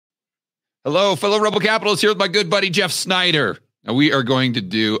Hello, fellow Rebel Capitalists, here with my good buddy, Jeff Snider. Now, we are going to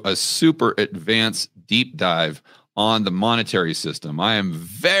do a super advanced deep dive on the monetary system. I am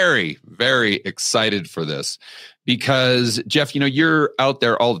very, very excited for this because, Jeff, you're out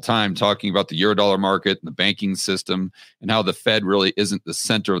there all the time talking about the Eurodollar market and the banking system and how the Fed really isn't the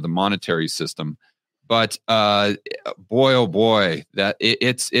center of the monetary system. But boy, oh boy, that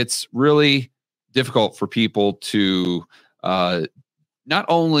it's really difficult for people to not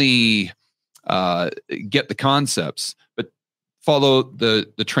only get the concepts, but follow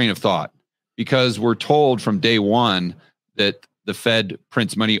the train of thought, because we're told from day one that the Fed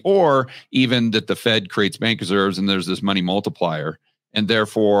prints money, or even that the Fed creates bank reserves and there's this money multiplier, and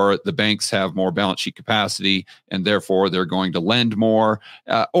therefore the banks have more balance sheet capacity and therefore they're going to lend more,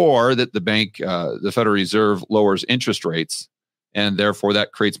 or that the Federal Reserve lowers interest rates and therefore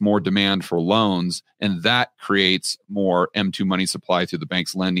that creates more demand for loans, and that creates more M2 money supply through the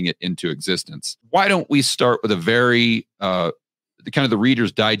banks lending it into existence. Why don't we start with a very the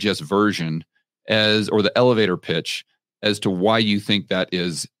Reader's Digest version or the elevator pitch as to why you think that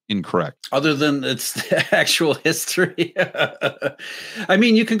is incorrect? Other than its actual history. I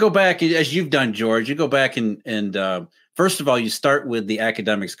mean, you can go back, as you've done, George, you go back and first of all, you start with the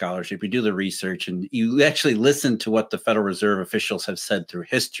academic scholarship, you do the research, and you actually listen to what the Federal Reserve officials have said through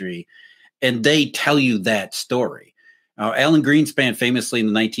history, and they tell you that story. Alan Greenspan famously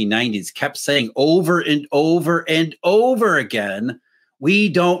in the 1990s kept saying over and over and over again, we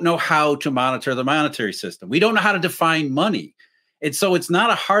don't know how to monitor the monetary system. We don't know how to define money. And so it's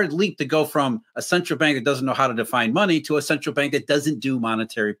not a hard leap to go from a central bank that doesn't know how to define money to a central bank that doesn't do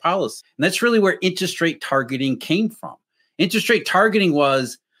monetary policy. And that's really where interest rate targeting came from. Interest rate targeting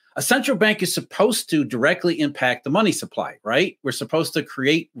was a central bank is supposed to directly impact the money supply, right? We're supposed to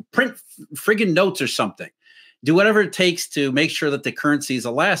print friggin' notes or something, do whatever it takes to make sure that the currency is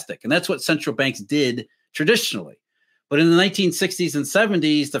elastic. And that's what central banks did traditionally. But in the 1960s and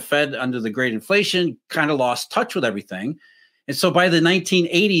 70s, the Fed, under the great inflation, kind of lost touch with everything. And so by the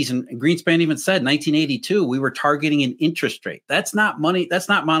 1980s, and Greenspan even said 1982, we were targeting an interest rate. That's not money. That's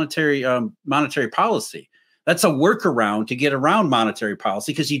not monetary policy. That's a workaround to get around monetary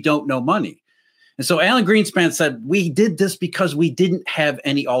policy because you don't know money. And so Alan Greenspan said, we did this because we didn't have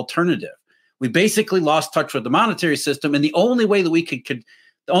any alternative. We basically lost touch with the monetary system. And the only way that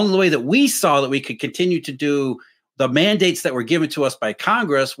we saw that we could continue to do the mandates that were given to us by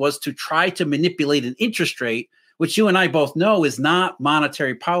Congress was to try to manipulate an interest rate, which you and I both know is not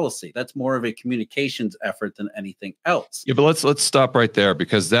monetary policy. That's more of a communications effort than anything else. Yeah, but let's stop right there,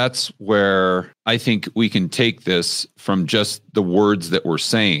 because that's where I think we can take this from just the words that we're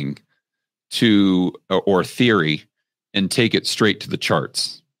saying to, or theory, and take it straight to the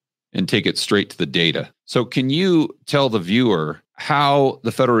charts and take it straight to the data. So can you tell the viewer how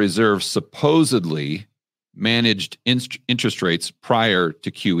the Federal Reserve supposedly managed interest rates prior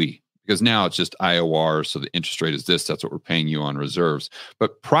to QE? Because now it's just IOR, so the interest rate is this, that's what we're paying you on reserves.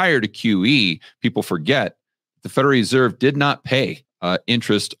 But prior to QE, people forget the Federal Reserve did not pay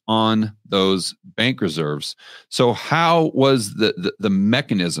interest on those bank reserves. So how was the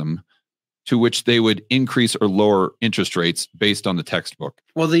mechanism to which they would increase or lower interest rates based on the textbook?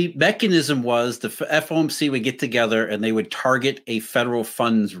 Well, the mechanism was the FOMC would get together and they would target a federal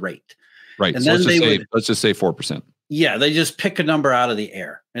funds rate. Right. And so then let's just say 4%. Yeah, they just pick a number out of the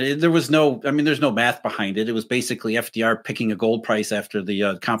air. And there's no math behind it. It was basically FDR picking a gold price after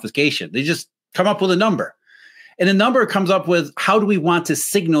the confiscation. They just come up with a number. And the number comes up with, how do we want to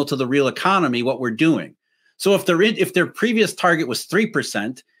signal to the real economy what we're doing? So if their previous target was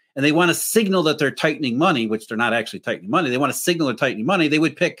 3% and they want to signal that they're tightening money, which they're not actually tightening money, they want to signal they're tightening money, they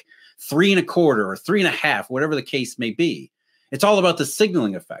would pick 3.25 or 3.5, whatever the case may be. It's all about the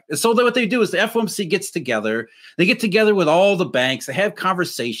signaling effect. And so what they do is the FOMC gets together. They get together with all the banks. They have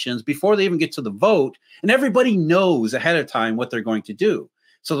conversations before they even get to the vote. And everybody knows ahead of time what they're going to do.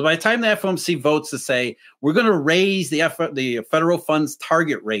 So by the time the FOMC votes to say, we're going to raise the federal funds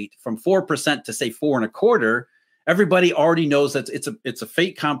target rate from 4% to say 4.25%, everybody already knows that it's a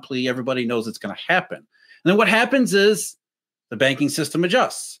fait accompli. Everybody knows it's going to happen. And then what happens is the banking system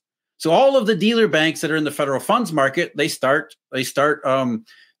adjusts. So all of the dealer banks that are in the federal funds market, they start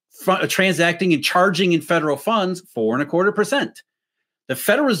transacting and charging in federal funds 4.25%. The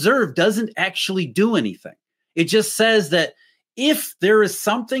Federal Reserve doesn't actually do anything. It just says that if there is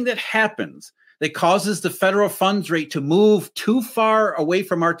something that happens that causes the federal funds rate to move too far away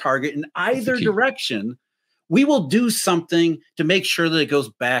from our target in either direction, we will do something to make sure that it goes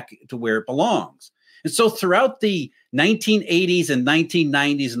back to where it belongs. And so throughout the 1980s and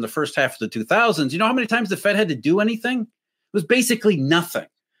 1990s and the first half of the 2000s, you know how many times the Fed had to do anything? It was basically nothing.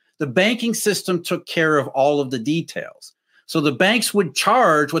 The banking system took care of all of the details. So the banks would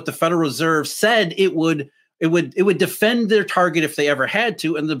charge what the Federal Reserve said it would defend their target if they ever had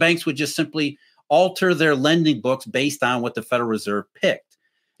to, and the banks would just simply alter their lending books based on what the Federal Reserve picked.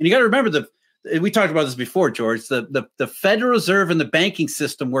 And you got to remember we talked about this before, George. The Federal Reserve and the banking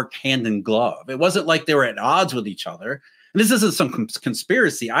system worked hand in glove. It wasn't like they were at odds with each other. And this isn't some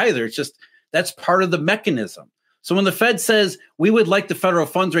conspiracy either. It's just that's part of the mechanism. So when the Fed says we would like the federal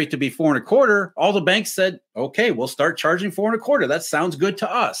funds rate to be 4.25, all the banks said, okay, we'll start charging 4.25. That sounds good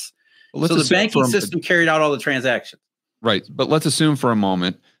to us. So the banking system carried out all the transactions. Right. But let's assume for a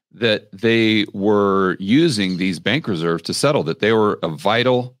moment that they were using these bank reserves to settle, that they were a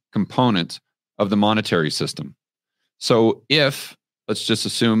vital component of the monetary system. So if, let's just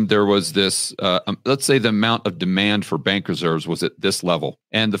assume there was this, let's say the amount of demand for bank reserves was at this level,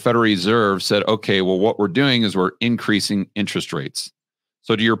 and the Federal Reserve said, okay, well, what we're doing is we're increasing interest rates.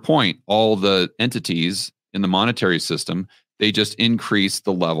 So to your point, all the entities in the monetary system, they just increase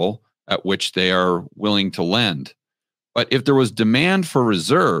the level at which they are willing to lend. But if there was demand for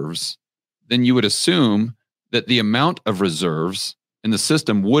reserves, then you would assume that the amount of reserves in the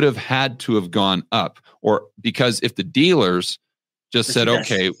system would have had to have gone up, or because if the dealers just said,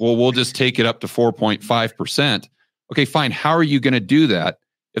 okay, well, we'll just take it up to 4.5%. Okay, fine. How are you going to do that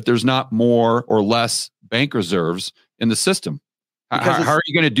if there's not more or less bank reserves in the system? How are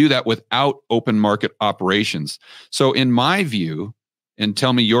you going to do that without open market operations? So in my view, and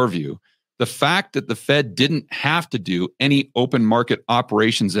tell me your view, the fact that the Fed didn't have to do any open market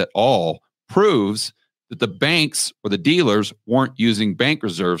operations at all proves that the banks or the dealers weren't using bank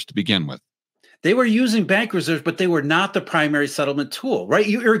reserves to begin with. They were using bank reserves, but they were not the primary settlement tool, right?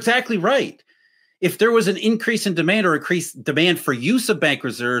 You're exactly right. If there was an increase in demand or increased demand for use of bank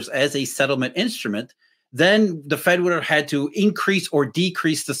reserves as a settlement instrument, then the Fed would have had to increase or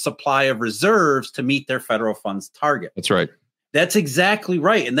decrease the supply of reserves to meet their federal funds target. That's right. That's exactly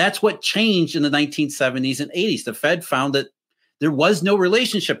right. And that's what changed in the 1970s and 80s. The Fed found that there was no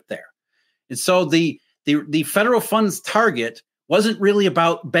relationship there. And so the federal funds target wasn't really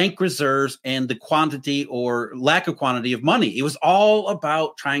about bank reserves and the quantity or lack of quantity of money. It was all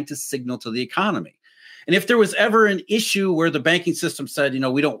about trying to signal to the economy. And if there was ever an issue where the banking system said,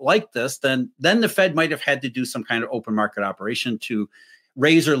 we don't like this, then the Fed might have had to do some kind of open market operation to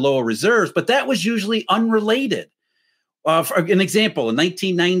raise or lower reserves. But that was usually unrelated. For an example, in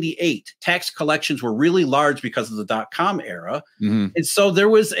 1998, tax collections were really large because of the dot-com era. Mm-hmm. And so there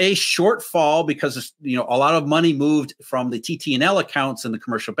was a shortfall because, a lot of money moved from the TT&L accounts in the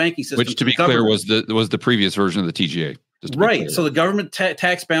commercial banking system. Which, to be clear, was the previous version of the TGA. Right. So the government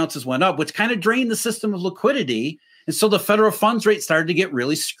tax balances went up, which kind of drained the system of liquidity. And so the federal funds rate started to get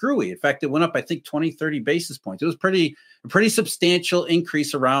really screwy. In fact, it went up, I think, 20, 30 basis points. It was a pretty substantial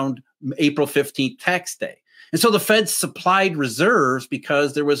increase around April 15th, tax day. And so the Fed supplied reserves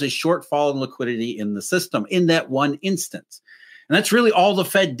because there was a shortfall in liquidity in the system in that one instance. And that's really all the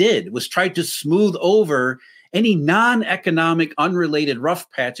Fed did, was try to smooth over any non-economic, unrelated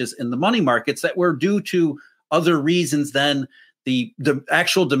rough patches in the money markets that were due to other reasons than the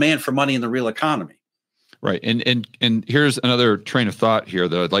actual demand for money in the real economy. Right. And here's another train of thought here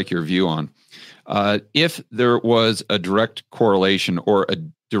that I'd like your view on. If there was a direct correlation or a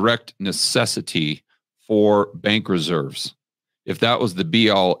direct necessity for bank reserves, if that was the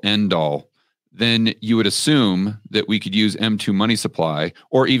be-all, end-all, then you would assume that we could use M2 money supply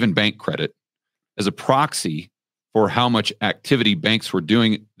or even bank credit as a proxy for how much activity banks were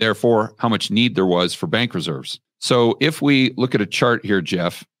doing, therefore how much need there was for bank reserves. So if we look at a chart here,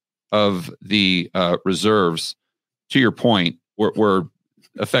 Jeff, of the reserves, to your point, we're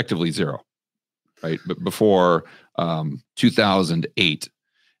effectively zero, right? But before 2008.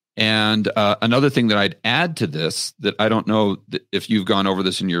 And another thing that I'd add to this, that I don't know if you've gone over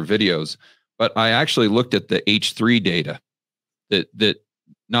this in your videos, but I actually looked at the H3 data that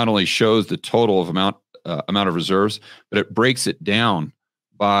not only shows the total of amount of reserves, but it breaks it down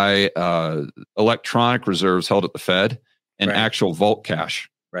by electronic reserves held at the Fed and actual vault cash.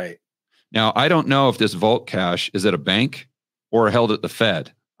 Right. Now, I don't know if this vault cash is at a bank or held at the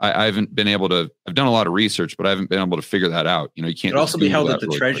Fed. I haven't been able to. I've done a lot of research, but I haven't been able to figure that out. You can't. It also be held at the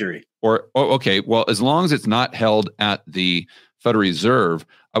Treasury. Okay. Well, as long as it's not held at the Federal Reserve,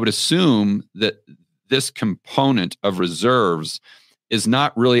 I would assume that this component of reserves is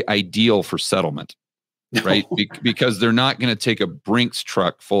not really ideal for settlement, right? Because they're not going to take a Brinks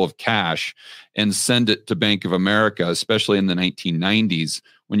truck full of cash and send it to Bank of America, especially in the 1990s,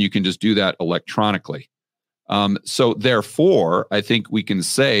 when you can just do that electronically. So therefore, I think we can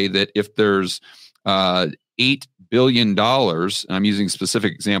say that if there's $8 billion, and I'm using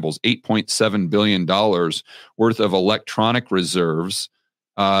specific examples, $8.7 billion worth of electronic reserves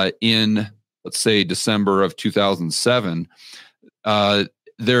in, let's say, December of 2007.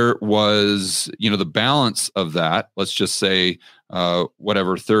 There was, the balance of that, let's just say,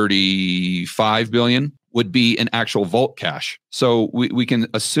 35 billion would be an actual vault cash. So we can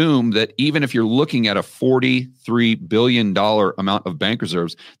assume that even if you're looking at a $43 billion amount of bank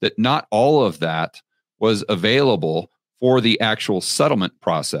reserves, that not all of that was available for the actual settlement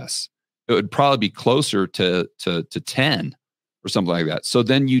process. It would probably be closer to 10 or something like that. So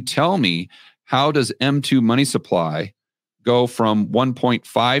then you tell me, how does M2 money supply go from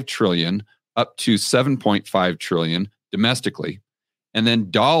 1.5 trillion up to 7.5 trillion domestically? And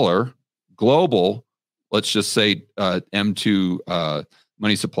then dollar global, let's just say M2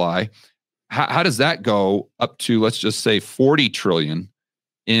 money supply, how does that go up to, let's just say, 40 trillion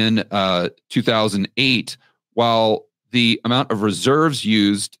in 2008, while the amount of reserves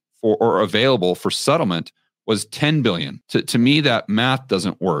used for or available for settlement was 10 billion? To me, that math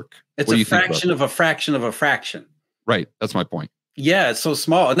doesn't work. It's a fraction of a fraction of a fraction. Right. That's my point. Yeah, it's so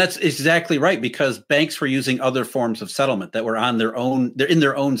small. And that's exactly right, because banks were using other forms of settlement that were on their own. They're in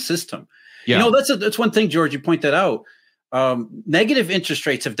their own system. Yeah. That's one thing, George, you point that out. Negative interest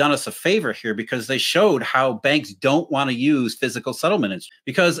rates have done us a favor here, because they showed how banks don't want to use physical settlement.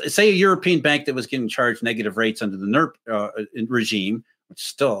 Because say a European bank that was getting charged negative rates under the NERP regime, which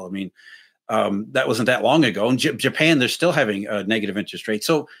still, that wasn't that long ago. In Japan, they're still having negative interest rates.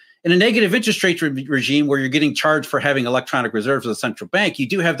 So in a negative interest rate regime where you're getting charged for having electronic reserves of the central bank, you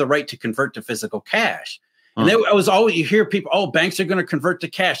do have the right to convert to physical cash. And I was always, you hear people, banks are going to convert to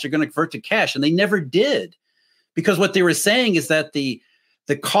cash. They're going to convert to cash. And they never did, because what they were saying is that the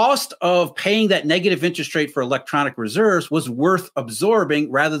cost of paying that negative interest rate for electronic reserves was worth absorbing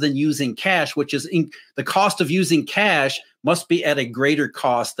rather than using cash, which is the cost of using cash must be at a greater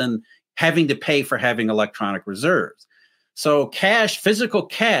cost than having to pay for having electronic reserves. So physical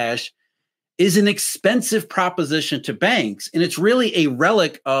cash is an expensive proposition to banks, and it's really a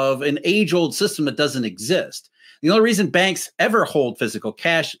relic of an age-old system that doesn't exist. The only reason banks ever hold physical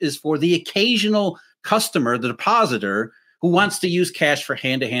cash is for the occasional customer, the depositor, who wants to use cash for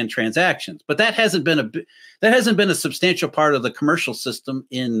hand-to-hand transactions. But that hasn't been a substantial part of the commercial system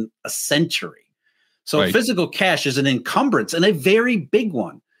in a century. So right. Physical cash is an encumbrance, and a very big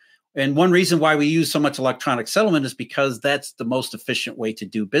one. And one reason why we use so much electronic settlement is because that's the most efficient way to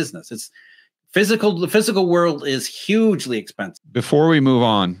do business. The physical world is hugely expensive. Before we move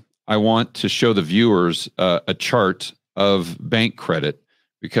on, I want to show the viewers a chart of bank credit,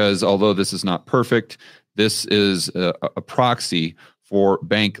 because although this is not perfect, this is a proxy for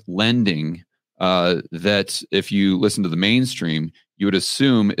bank lending that, if you listen to the mainstream, you would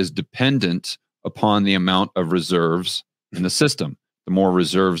assume is dependent upon the amount of reserves in the system. The more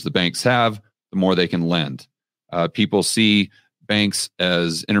reserves the banks have, the more they can lend. People see banks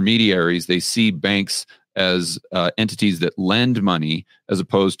as intermediaries. They see banks as entities that lend money as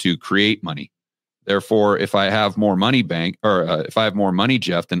opposed to create money. Therefore, if I have more money, if I have more money,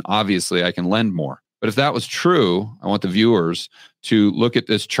 Jeff, then obviously I can lend more. But if that was true, I want the viewers to look at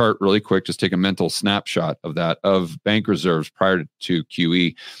this chart really quick, just take a mental snapshot of that, of bank reserves prior to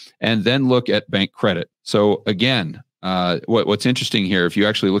QE, and then look at bank credit. So again, what's interesting here, if you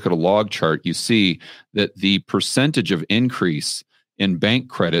actually look at a log chart, you see that the percentage of increase in bank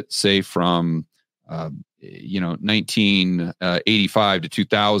credit, say from 1985 to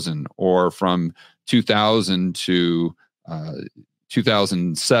 2000, or from 2000 to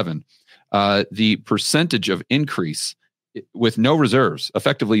 2007, the percentage of increase with no reserves,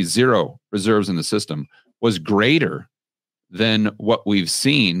 effectively zero reserves in the system, was greater than what we've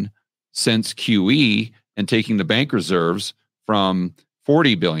seen since QE, and taking the bank reserves from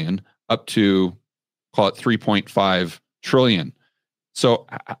 40 billion up to, call it 3.5 trillion. So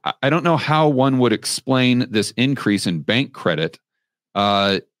I don't know how one would explain this increase in bank credit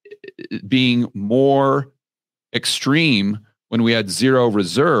being more extreme when we had zero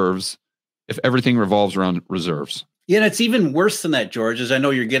reserves, if everything revolves around reserves. Yeah, and it's even worse than that, George, as I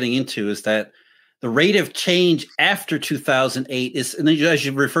know you're getting into, is that the rate of change after 2008 is, and then as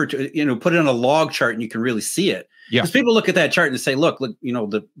you referred to, put it on a log chart and you can really see it. Yeah. Because people look at that chart and say, look,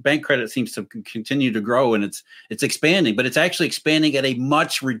 the bank credit seems to continue to grow and it's expanding, but it's actually expanding at a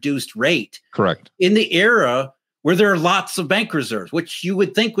much reduced rate. Correct. In the era where there are lots of bank reserves, which you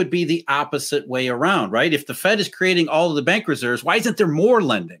would think would be the opposite way around, right? If the Fed is creating all of the bank reserves, why isn't there more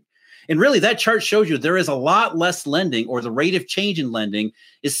lending? And really, that chart shows you there is a lot less lending, or the rate of change in lending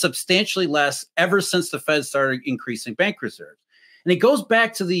is substantially less ever since the Fed started increasing bank reserves. And it goes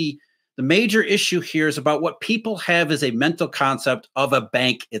back to the The major issue here is about what people have as a mental concept of a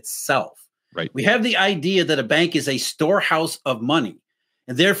bank itself. Right. We have the idea that a bank is a storehouse of money,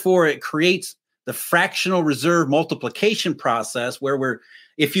 and therefore it creates the fractional reserve multiplication process where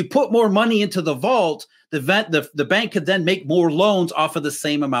if you put more money into the vault, the bank could then make more loans off of the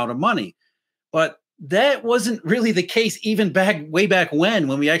same amount of money. But that wasn't really the case even way back when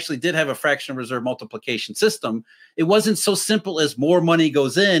we actually did have a fractional reserve multiplication system. It wasn't so simple as more money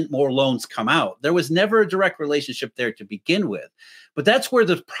goes in, more loans come out. There was never a direct relationship there to begin with. But that's where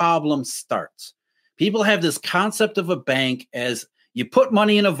the problem starts. People have this concept of a bank as you put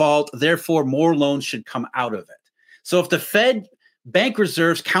money in a vault, therefore more loans should come out of it. So if the Fed bank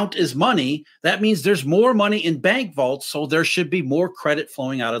reserves count as money, that means there's more money in bank vaults, so there should be more credit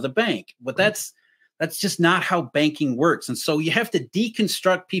flowing out of the bank. But that's just not how banking works. And so you have to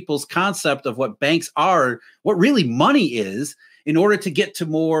deconstruct people's concept of what banks are, what really money is, in order to get to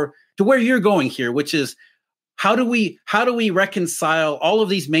where you're going here, which is how do we reconcile all of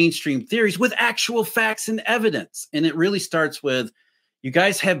these mainstream theories with actual facts and evidence? And it really starts with, you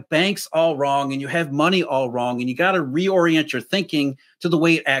guys have banks all wrong and you have money all wrong, and you got to reorient your thinking to the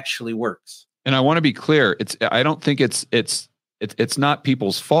way it actually works. And I want to be clear. I don't think it's not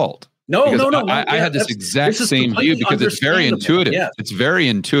people's fault. No. I had this exact same view because it's very intuitive. Yeah. It's very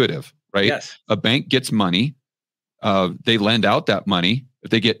intuitive, right? Yes. A bank gets money. They lend out that money. If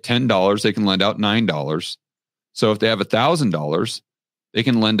they get $10, they can lend out $9. So if they have $1,000, they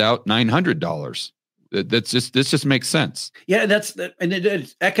can lend out $900. This just makes sense. Yeah,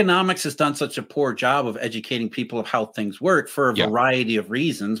 economics has done such a poor job of educating people of how things work for a variety of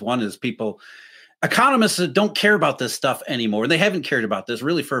reasons. One is economists don't care about this stuff anymore. They haven't cared about this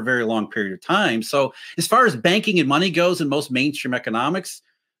really for a very long period of time. So as far as banking and money goes in most mainstream economics,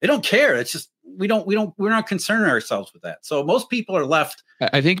 they don't care. It's just we're not concerning ourselves with that. So most people are left.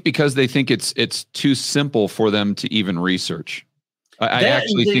 I think because they think it's too simple for them to even research. I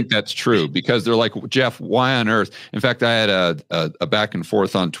actually think that's true, because they're like, Jeff, why on earth? In fact, I had a back and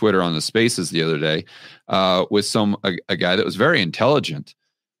forth on Twitter on the Spaces the other day with a guy that was very intelligent.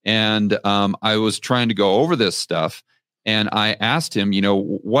 And I was trying to go over this stuff, and I asked him,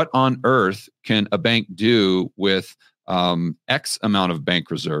 what on earth can a bank do with X amount of bank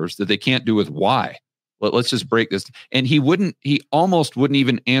reserves that they can't do with Y? Let's just break this. And he almost wouldn't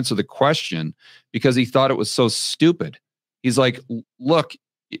even answer the question because he thought it was so stupid. He's like, look,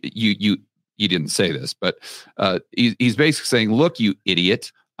 you didn't say this, but he's basically saying, look, you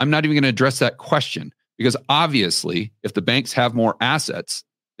idiot, I'm not even going to address that question, because obviously if the banks have more assets,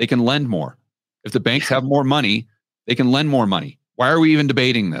 they can lend more. If the banks have more money, they can lend more money. Why are we even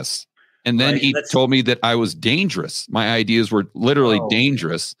debating this? And then he told me that I was dangerous. My ideas were literally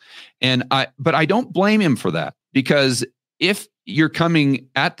dangerous. But I don't blame him for that, because if you're coming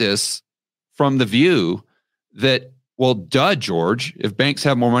at this from the view that, well, duh, George, if banks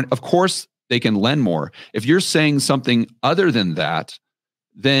have more money, of course they can lend more. If you're saying something other than that,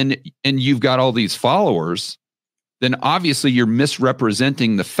 and you've got all these followers, then obviously you're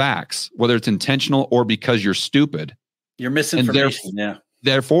misrepresenting the facts, whether it's intentional or because you're stupid. You're misinformation.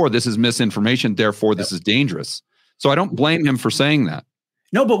 Therefore, this is misinformation. Therefore, this is dangerous. So I don't blame him for saying that.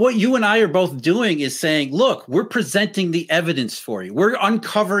 No, but what you and I are both doing is saying, look, we're presenting the evidence for you. We're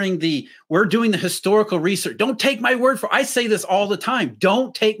we're doing the historical research. Don't take my word for it. I say this all the time.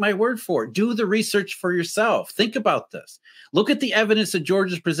 Don't take my word for it. Do the research for yourself. Think about this. Look at the evidence that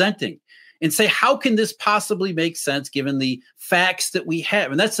George is presenting and say, how can this possibly make sense given the facts that we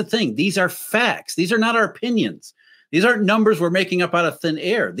have? And that's the thing. These are facts. These are not our opinions. These aren't numbers we're making up out of thin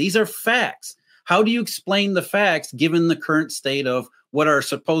air. These are facts. How do you explain the facts given the current state of what our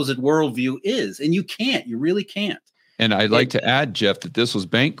supposed worldview is? And you can't. You really can't. And I'd like to add, Jeff, that this was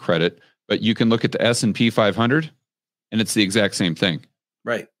bank credit, but you can look at the S&P 500, and it's the exact same thing.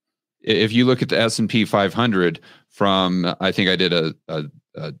 Right. If you look at the S&P 500 from, I think I did a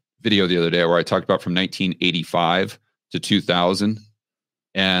video the other day where I talked about from 1985 to 2000,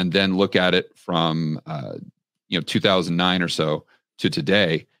 and then look at it from 2009 or so to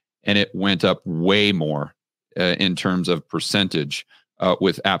today, and it went up way more in terms of percentage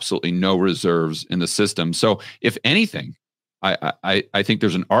with absolutely no reserves in the system. So if anything, I think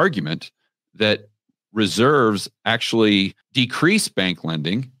there's an argument that reserves actually decrease bank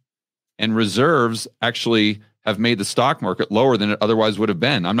lending, and reserves actually have made the stock market lower than it otherwise would have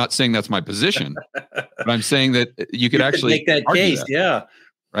been. I'm not saying that's my position, but I'm saying that you could actually make that case. That, yeah.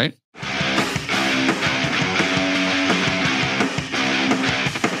 Right.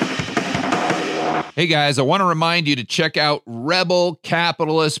 Hey guys, I want to remind you to check out Rebel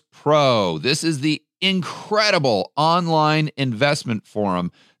Capitalist Pro. This is the incredible online investment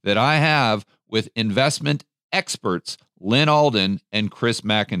forum that I have with investment experts Lynn Alden and Chris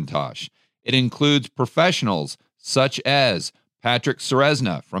McIntosh. It includes professionals such as Patrick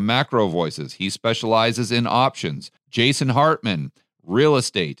Ceresna from Macro Voices. He specializes in options. Jason Hartman, real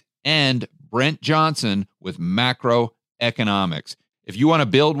estate, and Brent Johnson with macroeconomics. If you want to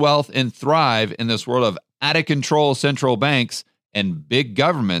build wealth and thrive in this world of out-of-control central banks and big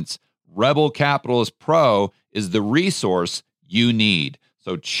governments, Rebel Capitalist Pro is the resource you need.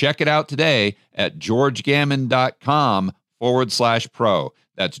 So check it out today at georgegammon.com/pro.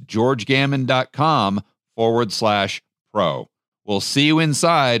 That's georgegammon.com/pro. We'll see you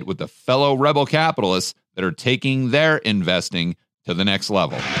inside with the fellow Rebel capitalists that are taking their investing to the next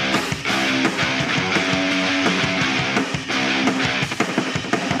level.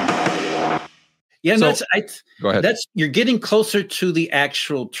 Yeah, So- go ahead. You're getting closer to the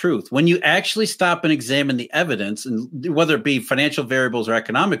actual truth. When you actually stop and examine the evidence, and whether it be financial variables or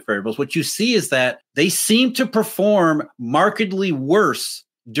economic variables, what you see is that they seem to perform markedly worse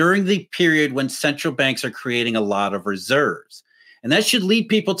during the period when central banks are creating a lot of reserves. And that should lead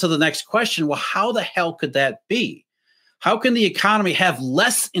people to the next question. Well, how the hell could that be? How can the economy have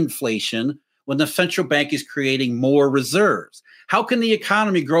less inflation when the central bank is creating more reserves? How can the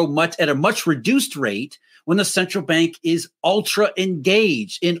economy grow at a much reduced rate when the central bank is ultra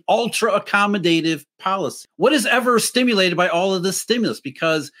engaged in ultra accommodative policy? What is ever stimulated by all of this stimulus?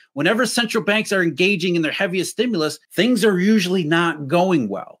 Because whenever central banks are engaging in their heaviest stimulus, things are usually not going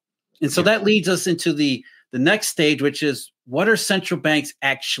well. And so that leads us into the next stage, which is, what are central banks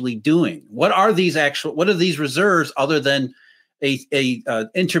actually doing? What are these reserves other than a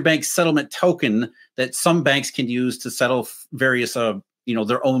interbank settlement token that some banks can use to settle various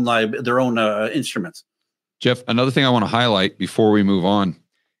their own instruments? Jeff, another thing I want to highlight before we move on,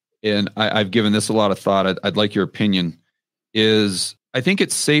 and I've given this a lot of thought, I'd like your opinion, is I think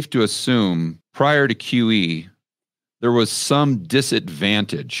it's safe to assume prior to QE, there was some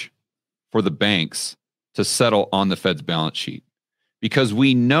disadvantage for the banks to settle on the Fed's balance sheet, because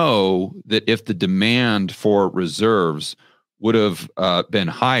we know that if the demand for reserves would have been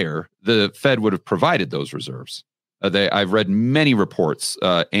higher, the Fed would have provided those reserves. I've read many reports,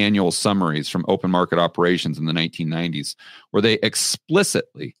 annual summaries from open market operations in the 1990s, where they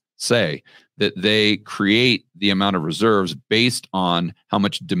explicitly say that they create the amount of reserves based on how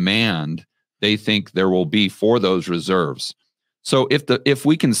much demand they think there will be for those reserves. So if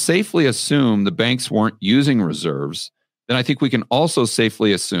we can safely assume the banks weren't using reserves, then I think we can also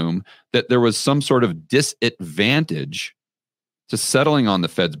safely assume that there was some sort of disadvantage to settling on the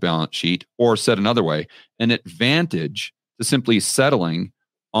Fed's balance sheet, or said another way, an advantage to simply settling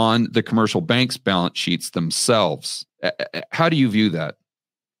on the commercial banks' balance sheets themselves. How do you view that?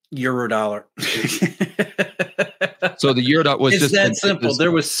 Euro dollar. So the euro dollar was it's just that simple.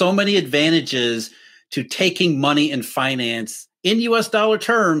 There was so many advantages to taking money and finance in US dollar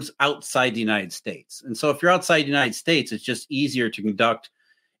terms outside the United States. And so if you're outside the United States, it's just easier to conduct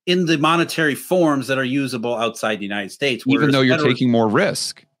in the monetary forms that are usable outside the United States. Even though you're taking more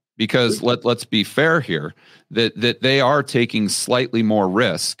risk, because let's be fair here, that they are taking slightly more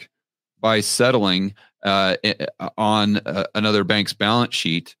risk by settling on another bank's balance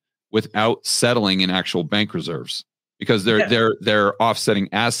sheet without settling in actual bank reserves, because their offsetting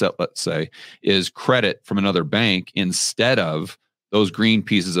asset, let's say, is credit from another bank instead of those green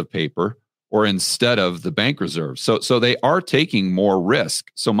pieces of paper, or instead of the bank reserves. So they are taking more risk.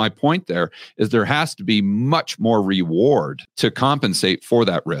 So my point there is there has to be much more reward to compensate for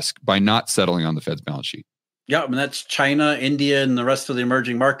that risk by not settling on the Fed's balance sheet. Yeah, I mean, that's China, India, and the rest of the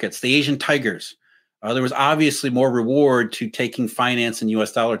emerging markets, the Asian tigers. There was obviously more reward to taking finance in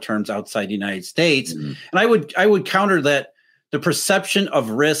US dollar terms outside the United States. Mm-hmm. And I would counter that the perception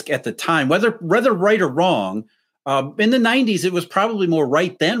of risk at the time, whether right or wrong, in the 90s, it was probably more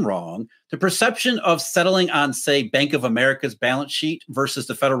right than wrong. The perception of settling on, say, Bank of America's balance sheet versus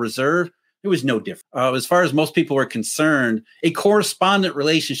the Federal Reserve, it was no different. As far as most people were concerned, a correspondent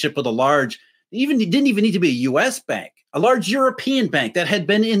relationship with it didn't even need to be a U.S. bank, a large European bank that had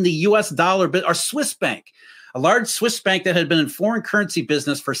been in the U.S. dollar, or Swiss bank, a large Swiss bank that had been in foreign currency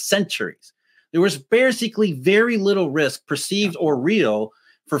business for centuries. There was basically very little risk, perceived or real,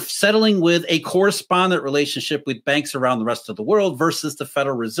 for settling with a correspondent relationship with banks around the rest of the world versus the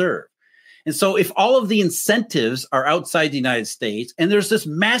Federal Reserve. And so if all of the incentives are outside the United States, and there's this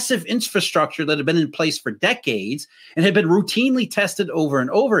massive infrastructure that had been in place for decades and had been routinely tested over and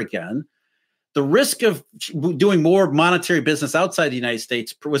over again, the risk of doing more monetary business outside the United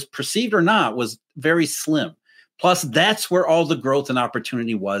States, was perceived or not, was very slim. Plus, that's where all the growth and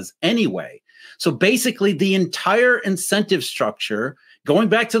opportunity was anyway. So basically, the entire incentive structure going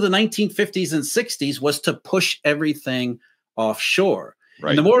back to the 1950s and 60s was to push everything offshore.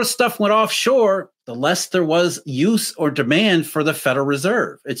 Right. And the more stuff went offshore, the less there was use or demand for the Federal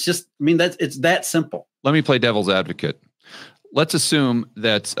Reserve. It's just, I mean, it's that simple. Let me play devil's advocate. Let's assume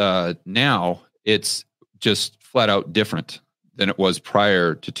that now it's just flat out different than it was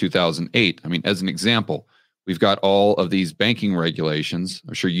prior to 2008. I mean, as an example, we've got all of these banking regulations.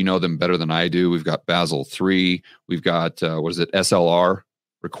 I'm sure you know them better than I do. We've got Basel III. We've got, SLR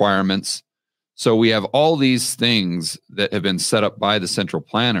requirements. So we have all these things that have been set up by the central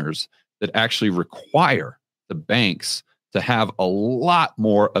planners that actually require the banks to have a lot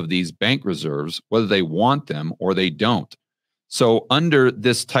more of these bank reserves, whether they want them or they don't. So under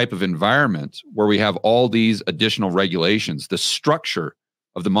this type of environment where we have all these additional regulations, the structure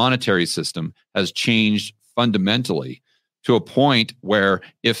of the monetary system has changed fundamentally to a point where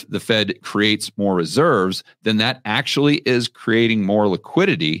if the Fed creates more reserves, then that actually is creating more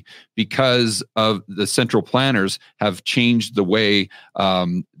liquidity because of the central planners have changed the way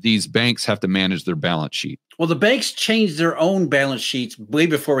these banks have to manage their balance sheet. Well, the banks changed their own balance sheets way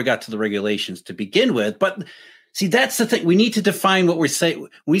before we got to the regulations to begin with. But see, that's the thing. We need to define what we say. When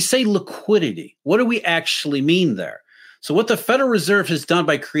we say liquidity, what do we actually mean there? So what the Federal Reserve has done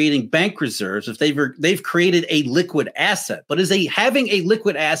by creating bank reserves, if they've created a liquid asset, but is having a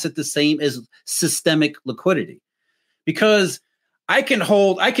liquid asset the same as systemic liquidity? Because I can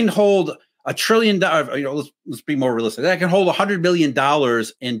hold $1 trillion. Let's be more realistic. I can hold $100 million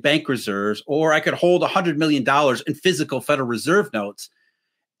in bank reserves, or I could hold $100 million in physical Federal Reserve notes.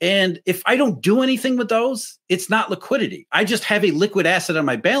 And if I don't do anything with those, it's not liquidity. I just have a liquid asset on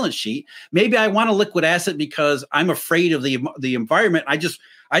my balance sheet. Maybe I want a liquid asset because I'm afraid of the environment. I just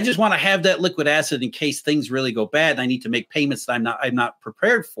want to have that liquid asset in case things really go bad and I need to make payments that I'm not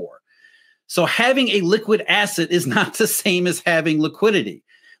prepared for. So having a liquid asset is not the same as having liquidity.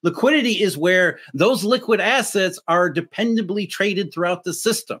 Liquidity is where those liquid assets are dependably traded throughout the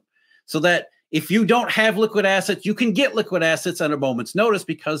system, so that if you don't have liquid assets, you can get liquid assets on a moment's notice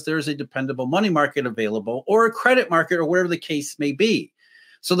because there's a dependable money market available or a credit market or whatever the case may be.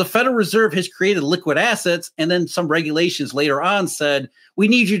 So the Federal Reserve has created liquid assets, and then some regulations later on said, we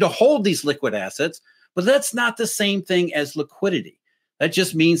need you to hold these liquid assets, but that's not the same thing as liquidity. That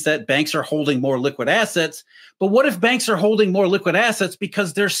just means that banks are holding more liquid assets. But what if banks are holding more liquid assets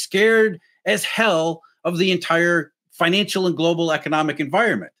because they're scared as hell of the entire financial and global economic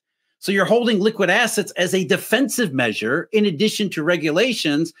environment? So you're holding liquid assets as a defensive measure in addition to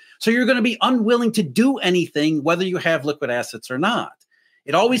regulations. So you're going to be unwilling to do anything, whether you have liquid assets or not.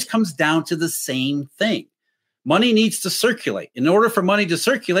 It always comes down to the same thing. Money needs to circulate. In order for money to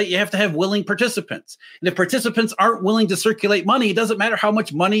circulate, you have to have willing participants. And if participants aren't willing to circulate money, it doesn't matter how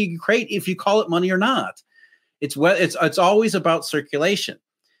much money you create if you call it money or not. It's always about circulation.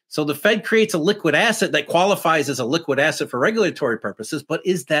 So the Fed creates a liquid asset that qualifies as a liquid asset for regulatory purposes, but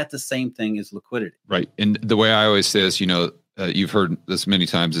is that the same thing as liquidity? Right. And the way I always say this, you've heard this many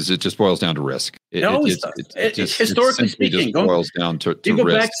times, is it just boils down to risk. It always does. Historically speaking, boils down to you go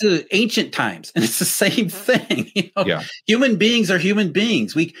risk. back to ancient times, and it's the same thing. Yeah. Human beings are human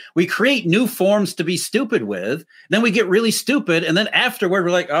beings. We create new forms to be stupid with, then we get really stupid, and then afterward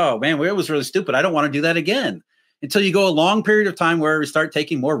we're like, oh man, it was really stupid. I don't want to do that again. Until you go a long period of time where we start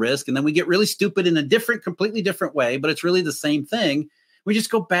taking more risk, and then we get really stupid in a completely different way, but it's really the same thing. We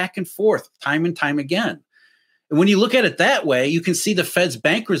just go back and forth time and time again. And when you look at it that way, you can see the Fed's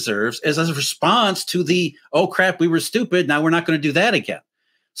bank reserves as a response to oh crap, we were stupid. Now we're not going to do that again.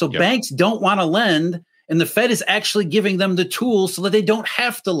 So banks don't want to lend, and the Fed is actually giving them the tools so that they don't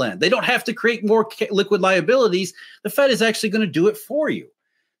have to lend. They don't have to create more liquid liabilities. The Fed is actually going to do it for you.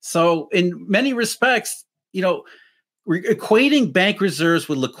 So in many respects, equating bank reserves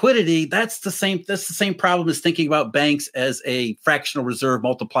with liquidity, that's the same problem as thinking about banks as a fractional reserve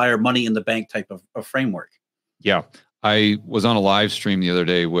multiplier, money in the bank type of framework. Yeah. I was on a live stream the other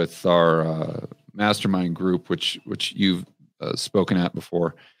day with our mastermind group, which you've spoken at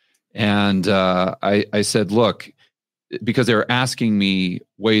before. And I said, look, because they were asking me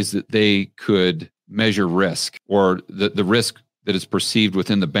ways that they could measure risk, or the risk that is perceived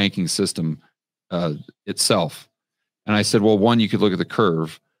within the banking system itself. And I said, well, one, you could look at the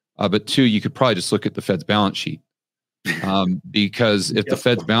curve, but two, you could probably just look at the Fed's balance sheet. Because if the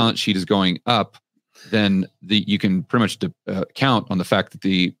Fed's balance sheet is going up, then you can pretty much count on the fact that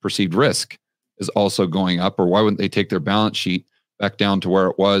the perceived risk is also going up. Or why wouldn't they take their balance sheet back down to where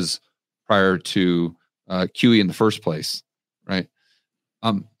it was prior to QE in the first place, right?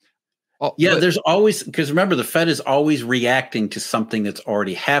 There's always, because remember, the Fed is always reacting to something that's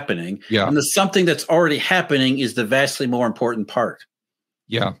already happening. Yeah. And the something that's already happening is the vastly more important part.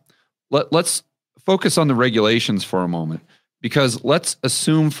 Yeah. Let's focus on the regulations for a moment, because let's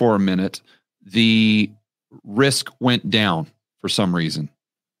assume for a minute the risk went down for some reason.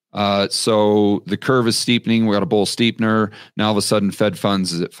 So the curve is steepening. We got a bull steepener. Now all of a sudden Fed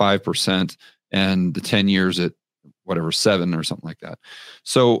funds is at 5% and the 10 years at whatever, 7 or something like that.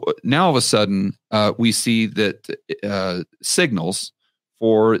 So now all of a sudden we see that signals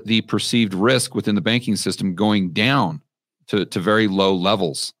for the perceived risk within the banking system going down to very low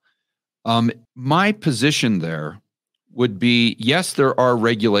levels. My position there would be, yes, there are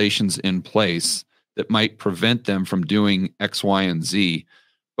regulations in place that might prevent them from doing X, Y, and Z.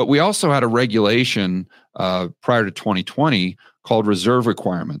 But we also had a regulation prior to 2020 called reserve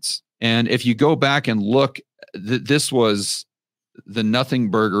requirements. And if you go back and look, this was the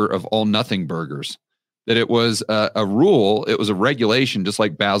nothing burger of all nothing burgers, that it was a rule, it was a regulation, just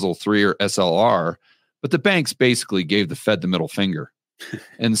like Basel III or SLR. But the banks basically gave the Fed the middle finger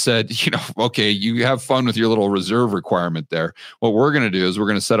and said, okay, you have fun with your little reserve requirement there. What we're going to do is we're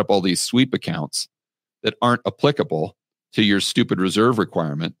going to set up all these sweep accounts that aren't applicable to your stupid reserve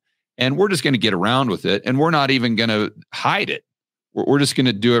requirement. And we're just going to get around with it. And we're not even going to hide it. We're just going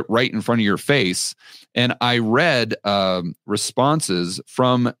to do it right in front of your face. And I read responses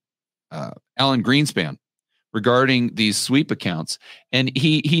from Alan Greenspan regarding these sweep accounts. And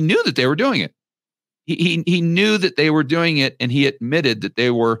he knew that they were doing it. He knew that they were doing it. And he admitted that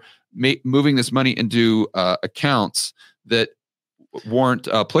they were moving this money into accounts that weren't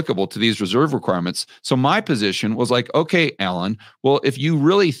applicable to these reserve requirements. So my position was like, okay, Alan, well, if you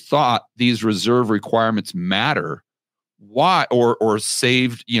really thought these reserve requirements matter, why, or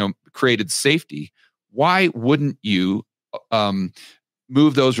saved, created safety, why wouldn't you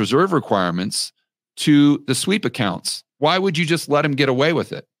move those reserve requirements to the sweep accounts? Why would you just let them get away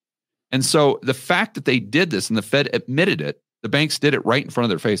with it? And so the fact that they did this and the Fed admitted it, the banks did it right in front of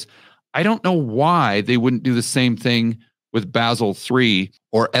their face. I don't know why they wouldn't do the same thing with Basel III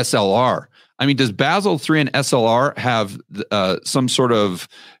or SLR. I mean, does Basel III and SLR have some sort of,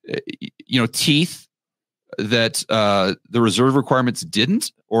 teeth that the reserve requirements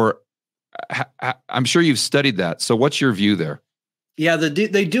didn't? Or I'm sure you've studied that. So what's your view there? Yeah,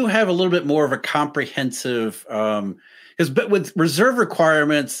 they do have a little bit more of a comprehensive, but with reserve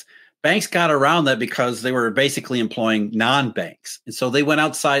requirements, banks got around that because they were basically employing non-banks. And so they went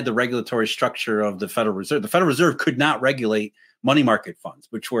outside the regulatory structure of the Federal Reserve. The Federal Reserve could not regulate money market funds,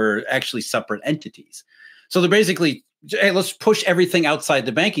 which were actually separate entities. So they're basically, hey, let's push everything outside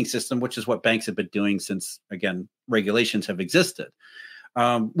the banking system, which is what banks have been doing since, again, regulations have existed.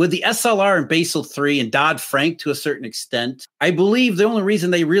 With the SLR and Basel III and Dodd-Frank to a certain extent, I believe the only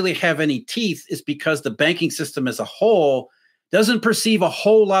reason they really have any teeth is because the banking system as a whole doesn't perceive a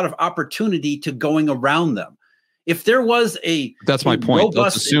whole lot of opportunity to going around them. If there was that's my point.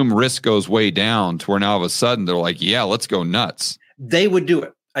 Let's assume risk goes way down to where now all of a sudden they're like, yeah, let's go nuts. They would do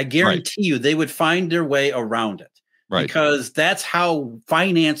it. I guarantee you they would find their way around it. Right. Because that's how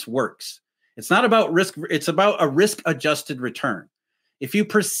finance works. It's not about risk. It's about a risk-adjusted return. If you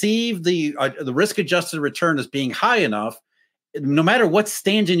perceive the risk-adjusted return as being high enough, no matter what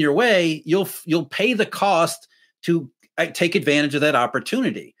stands in your way, you'll pay the cost to take advantage of that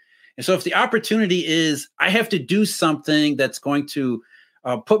opportunity. And so if the opportunity is, I have to do something that's going to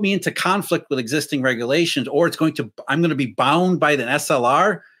put me into conflict with existing regulations, or I'm going to be bound by the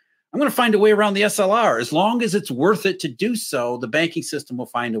SLR, I'm going to find a way around the SLR. As long as it's worth it to do so, the banking system will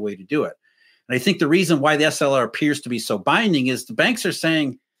find a way to do it. And I think the reason why the SLR appears to be so binding is the banks are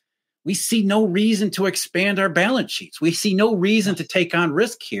saying, we see no reason to expand our balance sheets. We see no reason to take on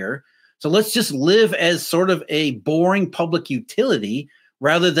risk here. So let's just live as sort of a boring public utility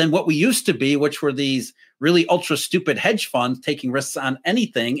rather than what we used to be, which were these really ultra stupid hedge funds taking risks on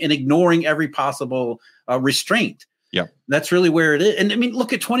anything and ignoring every possible restraint. Yeah, that's really where it is. And I mean,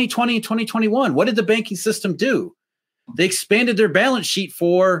 look at 2020 and 2021. What did the banking system do? They expanded their balance sheet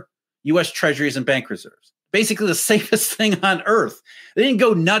for U.S. treasuries and bank reserves. Basically the safest thing on earth. They didn't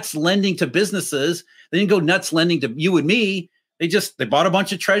go nuts lending to businesses. They didn't go nuts lending to you and me. They bought a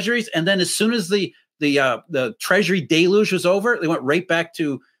bunch of treasuries, and then as soon as the treasury deluge was over, they went right back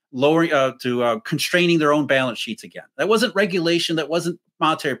to constraining their own balance sheets again. That wasn't regulation. That wasn't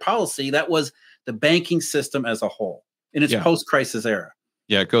monetary policy. That was the banking system as a whole in its post-crisis era.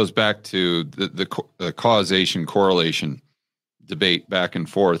 Yeah, it goes back to the causation correlation debate back and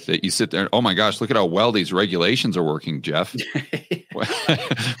forth that you sit there and, oh my gosh, look at how well these regulations are working, Jeff.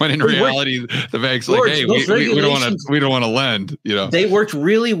 When in reality, the bank's like, hey, we don't want to lend. They worked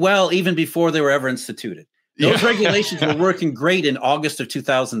really well even before they were ever instituted. Those regulations were working great in August of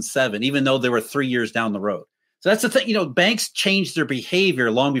 2007, even though they were 3 years down the road. So that's the thing. Banks changed their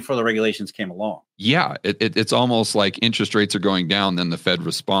behavior long before the regulations came along. Yeah, it's almost like interest rates are going down, then the Fed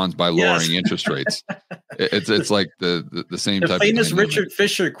responds by lowering interest rates. It's like the same type of dynamic. The famous Richard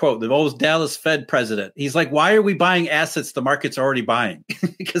Fisher quote, the old Dallas Fed president. He's like, "Why are we buying assets the market's already buying?"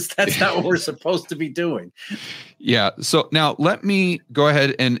 Because that's not what we're supposed to be doing. Yeah. So now let me go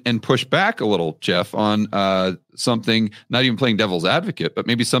ahead and push back a little, Jeff, on something, not even playing devil's advocate, but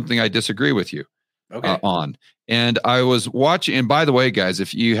maybe something I disagree with you on. And I was watching, and by the way, guys,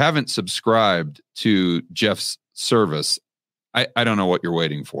 if you haven't subscribed to Jeff's service, I don't know what you're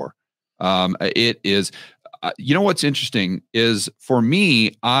waiting for. It is, what's interesting is, for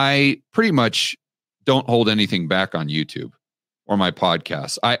me, I pretty much don't hold anything back on YouTube or my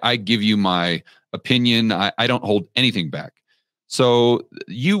podcasts. I give you my opinion. I don't hold anything back. So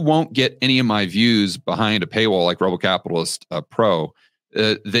you won't get any of my views behind a paywall like Rebel Capitalist Pro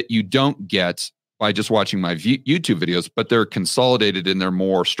that you don't get by just watching my YouTube videos, but they're consolidated and they're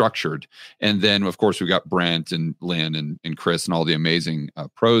more structured. And then, of course, we've got Brent and Lynn and Chris and all the amazing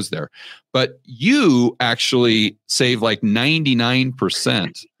pros there. But you actually save like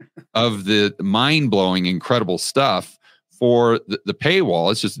 99% of the mind-blowing, incredible stuff for the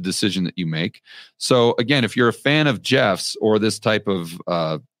paywall. It's just a decision that you make. So again, if you're a fan of Jeff's or this type of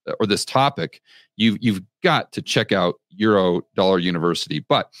or this topic, you've got to check out Euro Dollar University.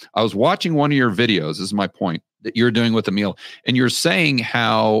 But I was watching one of your videos. This is my point that you're doing with Emil, and you're saying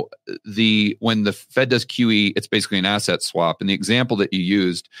how when the Fed does QE, it's basically an asset swap. And the example that you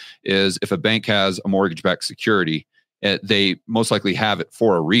used is if a bank has a mortgage-backed security, they most likely have it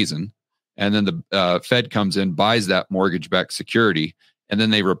for a reason. And then the Fed comes in, buys that mortgage-backed security, and then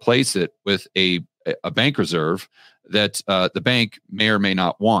they replace it with a bank reserve that the bank may or may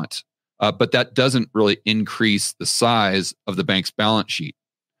not want. But that doesn't really increase the size of the bank's balance sheet.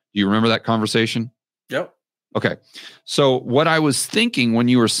 Do you remember that conversation? Yep. Okay. So what I was thinking when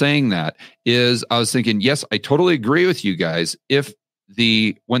you were saying that is, I was thinking, yes, I totally agree with you guys.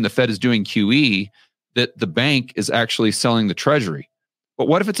 When the Fed is doing QE, that the bank is actually selling the treasury. But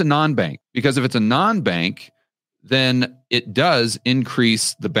what if it's a non-bank? Because if it's a non-bank, then it does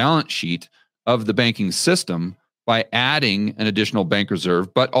increase the balance sheet of the banking system by adding an additional bank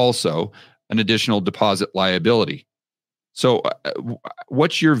reserve, but also an additional deposit liability. So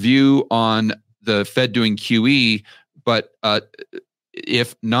what's your view on the Fed doing QE, but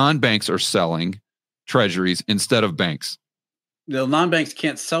if non-banks are selling treasuries instead of banks? The non-banks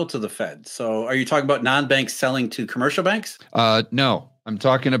can't sell to the Fed. So are you talking about non-banks selling to commercial banks? No, I'm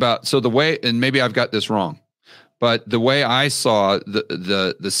talking about, so the way, and maybe I've got this wrong, but the way I saw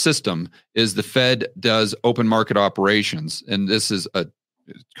the system is the Fed does open market operations. And this is a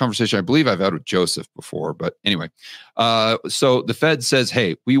conversation I believe I've had with Joseph before. But anyway, so the Fed says,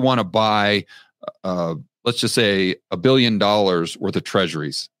 hey, we want to buy, let's just say $1 billion worth of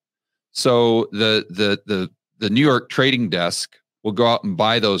treasuries. So the New York trading desk will go out and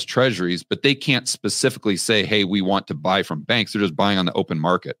buy those treasuries, but they can't specifically say, hey, we want to buy from banks. They're just buying on the open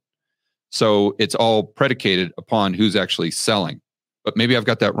market. So it's all predicated upon who's actually selling. But maybe I've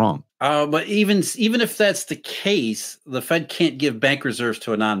got that wrong. But even if that's the case, the Fed can't give bank reserves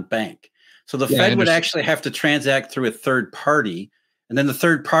to a non-bank. So the Fed would actually have to transact through a third party, and then the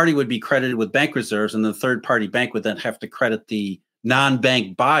third party would be credited with bank reserves, and the third party bank would then have to credit the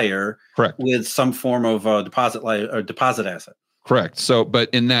non-bank buyer with some form of deposit asset. Correct. So, but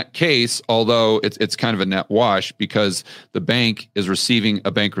in that case, although it's kind of a net wash because the bank is receiving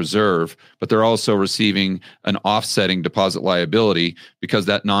a bank reserve, but they're also receiving an offsetting deposit liability because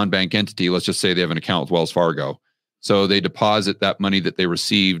that non-bank entity, let's just say they have an account with Wells Fargo. So they deposit that money that they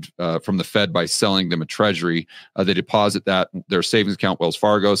received from the Fed by selling them a treasury. They deposit that their savings account, Wells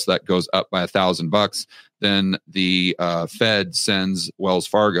Fargo, so that goes up by $1,000. Then the Fed sends Wells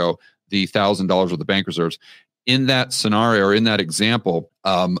Fargo the $1,000 of the bank reserves. In that scenario or in that example,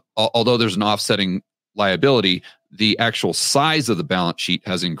 although there's an offsetting liability, the actual size of the balance sheet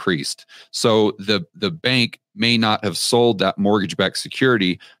has increased. So the bank may not have sold that mortgage-backed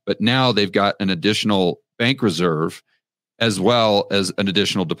security, but now they've got an additional bank reserve as well as an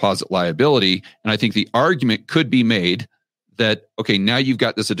additional deposit liability. And I think the argument could be made that, okay, now you've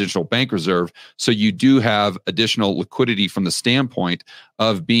got this additional bank reserve, so you do have additional liquidity from the standpoint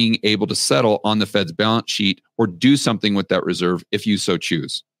of being able to settle on the Fed's balance sheet or do something with that reserve if you so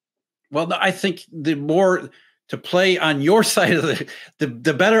choose. Well, I think the more to play on your side of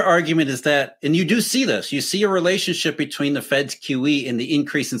the better argument is that, and you do see this, you see a relationship between the Fed's QE and the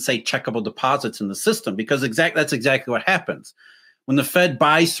increase in, say, checkable deposits in the system, because that's exactly what happens. When the Fed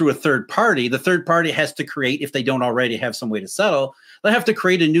buys through a third party, the third party has to create, if they don't already have some way to settle, they have to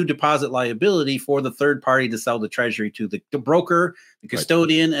create a new deposit liability for the third party to sell the treasury to the broker, the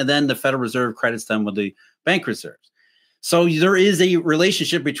custodian, and then the Federal Reserve credits them with the bank reserves. So there is a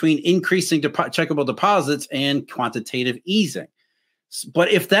relationship between increasing checkable deposits and quantitative easing.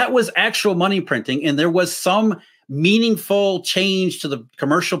 But if that was actual money printing and there was some meaningful change to the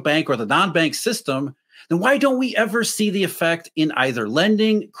commercial bank or the non-bank system, then why don't we ever see the effect in either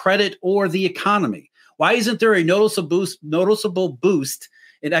lending, credit, or the economy? Why isn't there a noticeable boost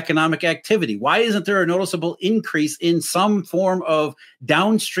in economic activity? Why isn't there a noticeable increase in some form of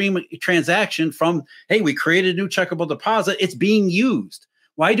downstream transaction from, hey, we created a new checkable deposit, it's being used?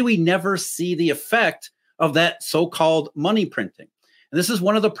 Why do we never see the effect of that so-called money printing? And this is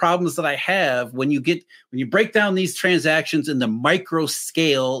one of the problems that I have when you break down these transactions in the micro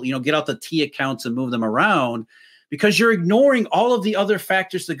scale, get out the T accounts and move them around, because you're ignoring all of the other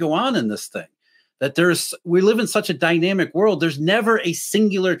factors that go on in this thing. That we live in such a dynamic world. There's never a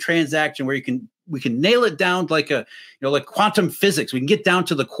singular transaction where we can nail it down like like quantum physics. We can get down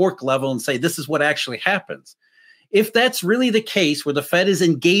to the quark level and say this is what actually happens. If that's really the case, where the Fed is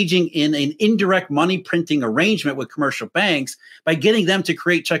engaging in an indirect money printing arrangement with commercial banks by getting them to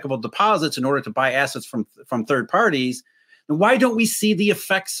create checkable deposits in order to buy assets from third parties, then why don't we see the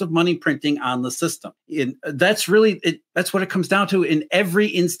effects of money printing on the system? That's really it. That's what it comes down to in every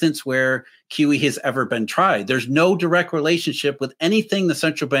instance where QE has ever been tried. There's no direct relationship with anything the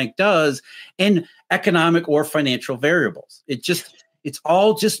central bank does in economic or financial variables. It's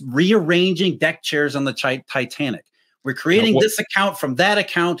all just rearranging deck chairs on the Titanic. We're creating this account from that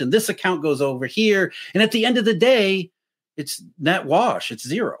account, and this account goes over here. And at the end of the day, it's net wash. It's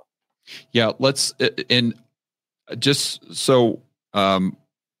zero. Yeah, just so I'm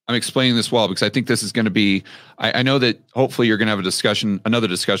explaining this well, because I think this is going to be, I know that hopefully you're going to have another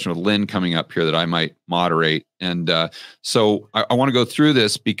discussion with Lynn coming up here that I might moderate. And so I want to go through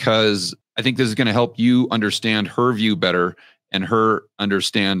this because I think this is going to help you understand her view better and her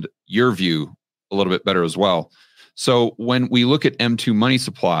understand your view a little bit better as well. So when we look at M2 money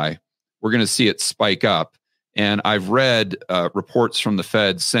supply, we're going to see it spike up. And I've read reports from the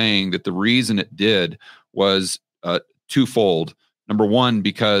Fed saying that the reason it did was twofold. Number one,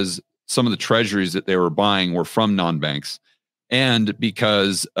 because some of the treasuries that they were buying were from non-banks, and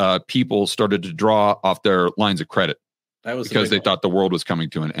because people started to draw off their lines of credit because they thought the world was coming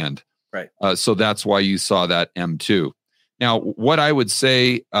to an end. Right. So that's why you saw that M2. Now, what I would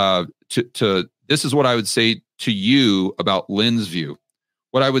say this is what I would say to you about Lynn's view.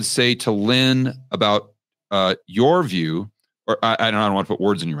 What I would say to Lynn about your view, or I don't want to put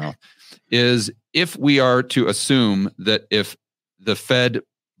words in your mouth, is if we are to assume that if the Fed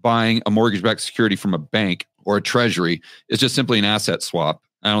buying a mortgage-backed security from a bank or a treasury is just simply an asset swap,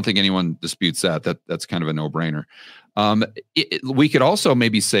 I don't think anyone disputes that. That's kind of a no-brainer. We could also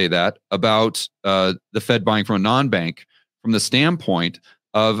maybe say that about the Fed buying from a non-bank from the standpoint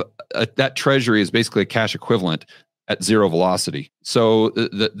of that treasury is basically a cash equivalent at zero velocity. So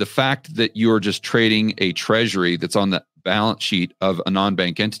the fact that you're just trading a treasury that's on the balance sheet of a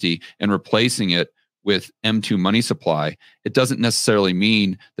non-bank entity and replacing it with M2 money supply, it doesn't necessarily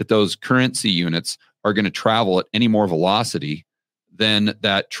mean that those currency units are going to travel at any more velocity than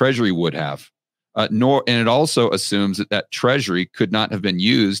that treasury would have. And it also assumes that treasury could not have been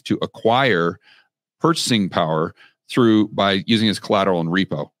used to acquire purchasing power by using as collateral and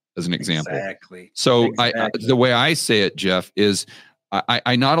repo, as an example. Exactly. So the way I say it, Jeff, is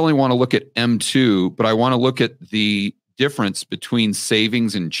I not only want to look at M2, but I want to look at the difference between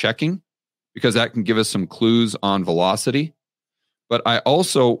savings and checking, because that can give us some clues on velocity. But I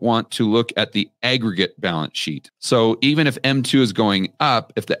also want to look at the aggregate balance sheet. So even if M2 is going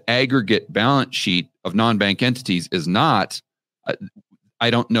up, if the aggregate balance sheet of non-bank entities is not, I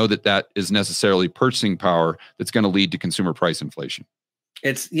don't know that is necessarily purchasing power that's going to lead to consumer price inflation.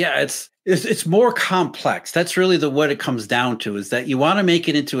 It's more complex. That's really what it comes down to, is that you want to make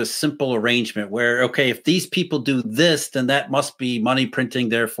it into a simple arrangement where, okay, if these people do this, then that must be money printing.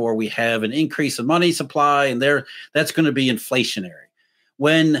 Therefore, we have an increase of money supply, and that's going to be inflationary.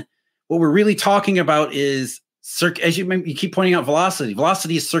 When what we're really talking about is, as you keep pointing out, velocity.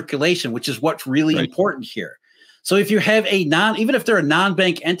 Velocity is circulation, which is what's really important here. So if you have even if they're a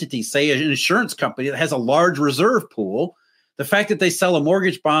non-bank entity, say an insurance company that has a large reserve pool, The fact that they sell a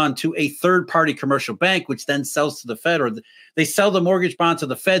mortgage bond to a third-party commercial bank, which then sells to the Fed, or they sell the mortgage bond to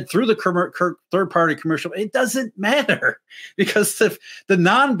the Fed through the third-party commercial, it doesn't matter, because if the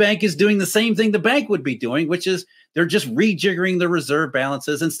non-bank is doing the same thing the bank would be doing, which is they're just rejiggering the reserve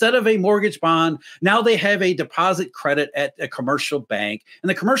balances. Instead of a mortgage bond, now they have a deposit credit at a commercial bank.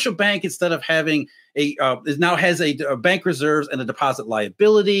 And the commercial bank, instead of having now has a bank reserves and a deposit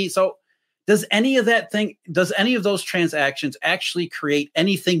liability. So does any of those transactions actually create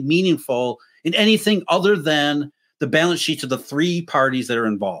anything meaningful in anything other than the balance sheets of the three parties that are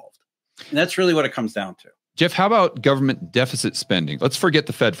involved? And that's really what it comes down to. Jeff, how about government deficit spending? Let's forget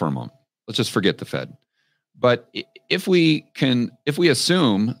the Fed for a moment. Let's just forget the Fed. But if we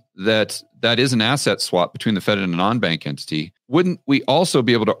assume that is an asset swap between the Fed and a non-bank entity, wouldn't we also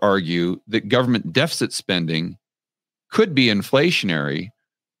be able to argue that government deficit spending could be inflationary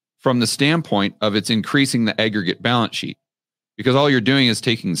from the standpoint of it's increasing the aggregate balance sheet? Because all you're doing is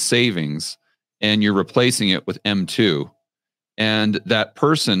taking savings and you're replacing it with M2. And that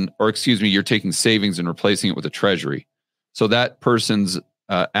person, you're taking savings and replacing it with a treasury. So that person's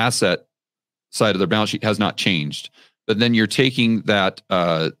asset side of their balance sheet has not changed. But then you're taking that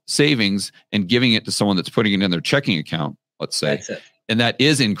savings and giving it to someone that's putting it in their checking account, let's say. That's it. And that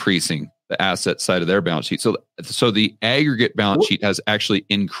is increasing the asset side of their balance sheet. So the aggregate balance sheet has actually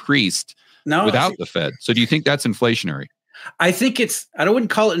increased without the Fed. So do you think that's inflationary? I think I wouldn't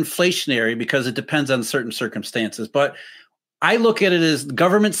call it inflationary because it depends on certain circumstances, but I look at it as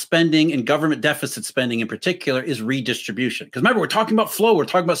government spending and government deficit spending in particular is redistribution. Because remember, we're talking about flow, we're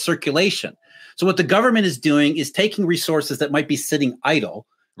talking about circulation. So what the government is doing is taking resources that might be sitting idle,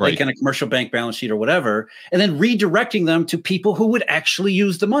 like in a commercial bank balance sheet or whatever, and then redirecting them to people who would actually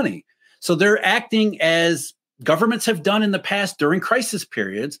use the money. So they're acting as governments have done in the past during crisis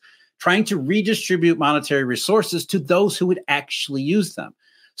periods, trying to redistribute monetary resources to those who would actually use them.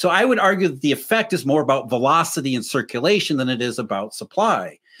 So I would argue that the effect is more about velocity and circulation than it is about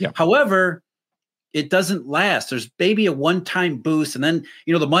supply. Yeah. However, it doesn't last. There's maybe a one-time boost, and then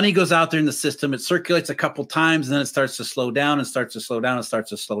the money goes out there in the system. It circulates a couple times, and then it starts to slow down and starts to slow down and starts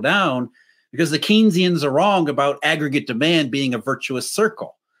to slow down because the Keynesians are wrong about aggregate demand being a virtuous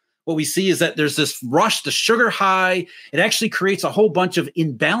circle. What we see is that there's this rush, the sugar high. It actually creates a whole bunch of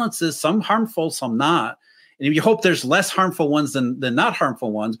imbalances, some harmful, some not. And you hope there's less harmful ones than not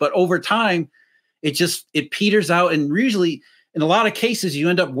harmful ones. But over time, it peters out. And usually, in a lot of cases, you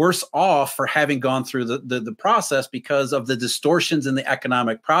end up worse off for having gone through the process because of the distortions in the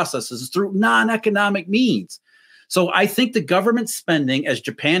economic processes through non-economic means. So I think the government spending, as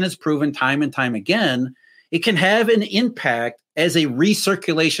Japan has proven time and time again, it can have an impact as a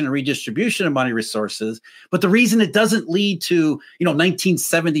recirculation and redistribution of money resources. But the reason it doesn't lead to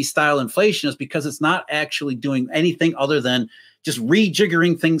 1970 style inflation is because it's not actually doing anything other than just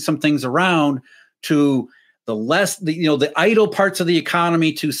rejiggering some things around to the idle parts of the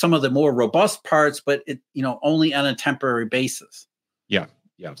economy to some of the more robust parts, but only on a temporary basis. Yeah.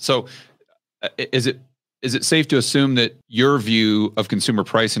 So is it safe to assume that your view of consumer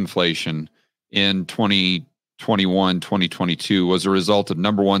price inflation in 2021, 2022 was a result of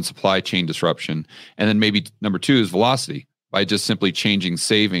number one, supply chain disruption, and then maybe number two is velocity by just simply changing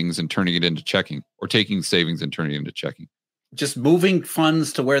savings and turning it into checking, or taking savings and turning it into checking? Just moving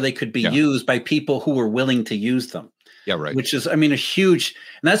funds to where they could be used by people who were willing to use them. Yeah, right. Which is, a huge,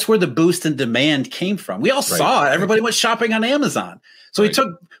 and that's where the boost in demand came from. We all saw it. Everybody went shopping on Amazon. So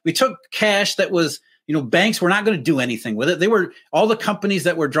we took cash that was, banks were not going to do anything with it. They were, all the companies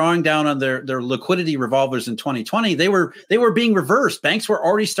that were drawing down on their liquidity revolvers in 2020, they were being reversed. Banks were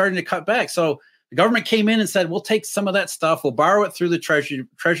already starting to cut back. So the government came in and said, we'll take some of that stuff, we'll borrow it through the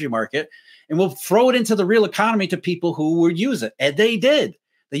treasury market, and we'll throw it into the real economy to people who would use it. And they did.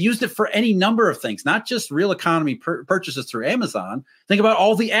 They used it for any number of things, not just real economy purchases through Amazon. Think about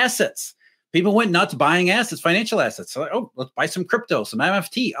all the assets. People went nuts buying assets, financial assets. So let's buy some crypto, some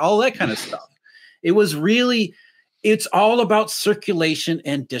MFT, all that kind of stuff. It's all about circulation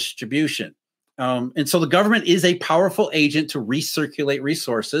and distribution. And so the government is a powerful agent to recirculate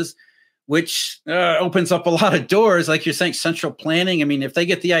resources, which opens up a lot of doors. Like you're saying, central planning. If they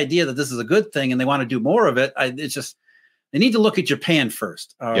get the idea that this is a good thing and they want to do more of it, they need to look at Japan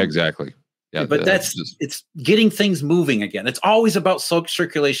first. Yeah, exactly. Yeah, but it's getting things moving again. It's always about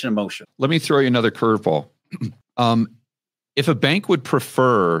circulation and motion. Let me throw you another curveball. If a bank would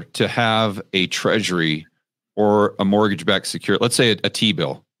prefer to have a treasury or a mortgage-backed security, let's say a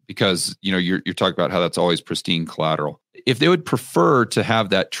T-bill, because you're talking about how that's always pristine collateral. If they would prefer to have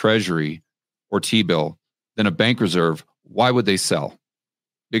that treasury or T-bill than a bank reserve, why would they sell?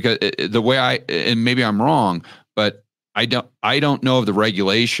 Because the way and maybe I'm wrong, but I don't know of the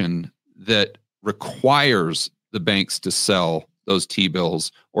regulation that requires the banks to sell those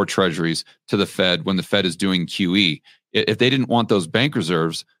T-bills or treasuries to the Fed when the Fed is doing QE. If they didn't want those bank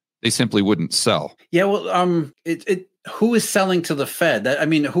reserves, they simply wouldn't sell. Yeah, well, who is selling to the Fed?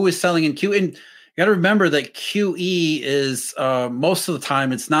 Who is selling in QE? And you got to remember that QE is most of the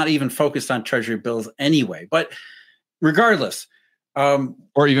time it's not even focused on treasury bills anyway. But regardless,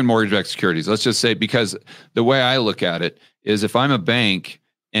 or even mortgage-backed securities. Let's just say, because the way I look at it is, if I'm a bank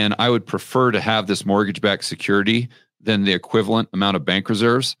and I would prefer to have this mortgage-backed security than the equivalent amount of bank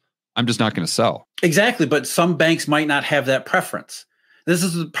reserves, I'm just not going to sell. Exactly, but some banks might not have that preference. This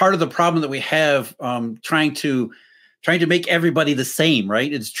is part of the problem that we have, trying to make everybody the same,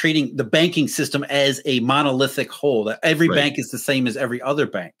 right? It's treating the banking system as a monolithic whole, that every bank is the same as every other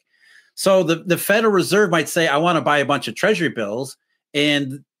bank. So the Federal Reserve might say, I want to buy a bunch of treasury bills,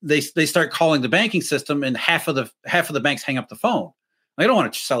 and they start calling the banking system, and half of the banks hang up the phone. They don't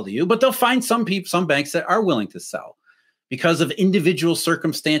want to sell to you, but they'll find some banks that are willing to sell because of individual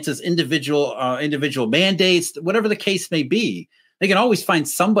circumstances, individual mandates, whatever the case may be. They can always find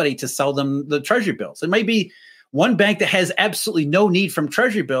somebody to sell them the treasury bills. It might be one bank that has absolutely no need from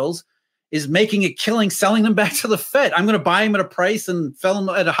treasury bills is making a killing selling them back to the Fed. I'm going to buy them at a price and sell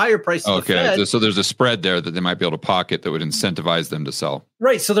them at a higher price to the Fed. Okay, so there's a spread there that they might be able to pocket that would incentivize them to sell.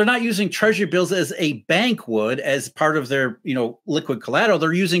 Right, so they're not using treasury bills as a bank would as part of their liquid collateral.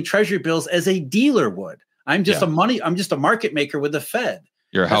 They're using treasury bills as a dealer would. I'm just a market maker with the Fed.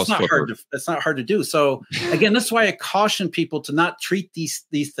 You're a house flipper. That's not hard to do. So again, that's why I caution people to not treat these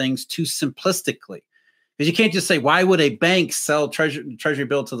things too simplistically. Because you can't just say, why would a bank sell treasury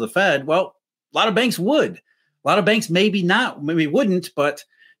bill to the Fed? Well, a lot of banks would. A lot of banks maybe wouldn't, but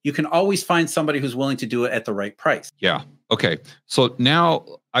you can always find somebody who's willing to do it at the right price. Yeah. Okay. So now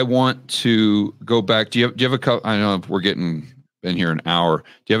I want to go back. Do you have a couple? I know we're been here an hour.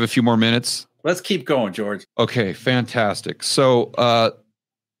 Do you have a few more minutes? Let's keep going, George. Okay. Fantastic. So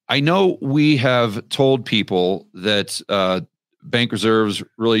I know we have told people that bank reserves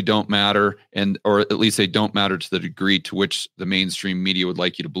really don't matter, or at least they don't matter to the degree to which the mainstream media would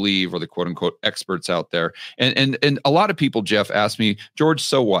like you to believe, or the quote unquote experts out there. And a lot of people, Jeff, ask me, George,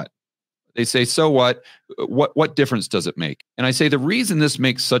 so what? They say, so what? What difference does it make? And I say the reason this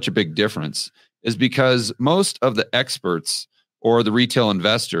makes such a big difference is because most of the experts or the retail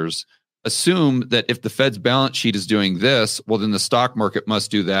investors assume that if the Fed's balance sheet is doing this, well, then the stock market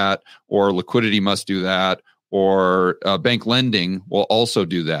must do that, or liquidity must do that, or bank lending will also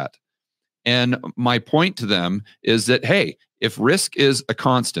do that. And my point to them is that, hey, if risk is a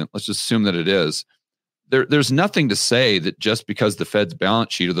constant, let's just assume that it is, there's nothing to say that just because the Fed's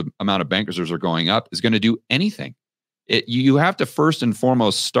balance sheet or the amount of bank reserves are going up is going to do anything. You have to first and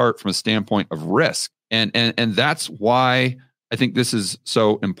foremost start from a standpoint of risk. And that's why I think this is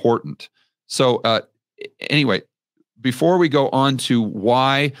so important. So anyway, before we go on to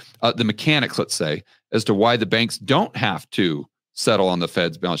why the mechanics, let's say, as to why the banks don't have to settle on the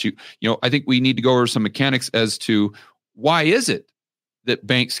Fed's balance sheet, I think we need to go over some mechanics as to why is it that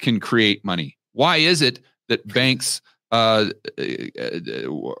banks can create money? Why is it that banks, or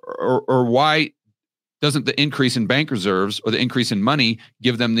why doesn't the increase in bank reserves or the increase in money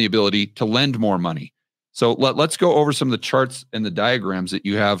give them the ability to lend more money? So let's go over some of the charts and the diagrams that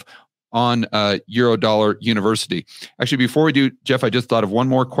you have on Eurodollar University. Actually, before we do, Jeff, I just thought of one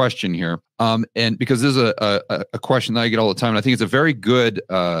more question here. And because this is a question that I get all the time, and I think it's a very good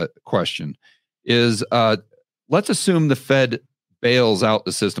question, is let's assume the Fed bails out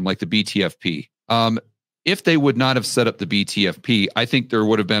the system like the BTFP. If they would not have set up the BTFP, I think there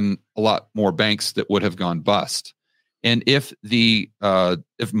would have been a lot more banks that would have gone bust. And if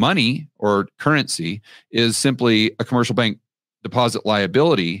if money or currency is simply a commercial bank deposit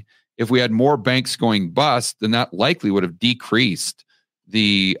liability, if we had more banks going bust, then that likely would have decreased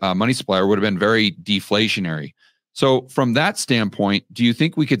the money supply, or would have been very deflationary. So from that standpoint, do you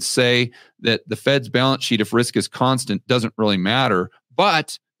think we could say that the Fed's balance sheet, if risk is constant, doesn't really matter?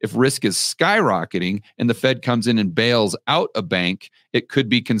 But if risk is skyrocketing and the Fed comes in and bails out a bank, it could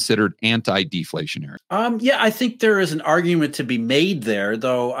be considered anti-deflationary. Yeah, I think there is an argument to be made there,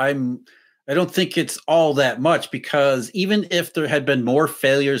 though I don't think it's all that much, because even if there had been more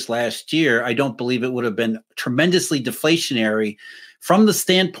failures last year, I don't believe it would have been tremendously deflationary from the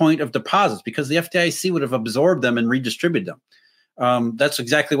standpoint of deposits, because the FDIC would have absorbed them and redistributed them. That's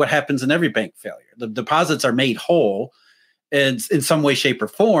exactly what happens in every bank failure. The deposits are made whole in some way, shape, or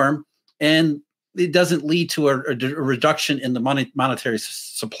form, and it doesn't lead to a reduction in the monetary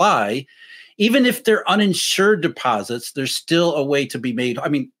supply. Even if they're uninsured deposits, there's still a way to be made. I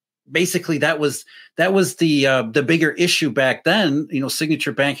mean, basically that was the bigger issue back then.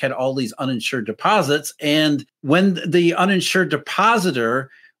 Signature Bank had all these uninsured deposits, and when the uninsured depositor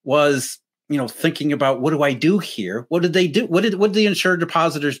was thinking about, what do I do here? What did they do? What did the insured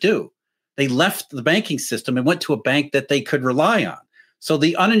depositors do? They left the banking system and went to a bank that they could rely on. So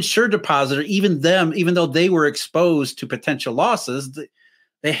the uninsured depositor, even though they were exposed to potential losses,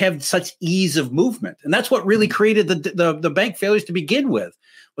 they have such ease of movement. And that's what really created the bank failures to begin with,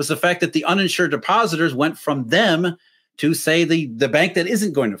 was the fact that the uninsured depositors went from them to, say, the bank that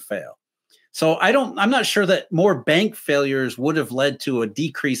isn't going to fail. So I'm not sure that more bank failures would have led to a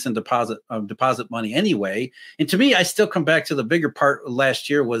decrease in deposit money anyway. And to me, I still come back to the bigger part last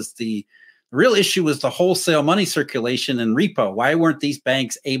year was the real issue was the wholesale money circulation and repo. Why weren't these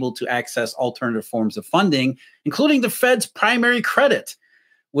banks able to access alternative forms of funding, including the Fed's primary credit,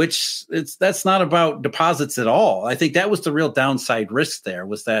 which that's not about deposits at all. I think that was the real downside risk there,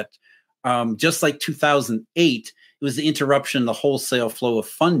 was that just like 2008, it was the interruption, the wholesale flow of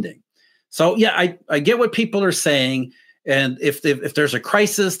funding. So, yeah, I get what people are saying. And if there's a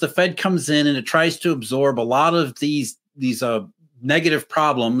crisis, the Fed comes in and it tries to absorb a lot of these negative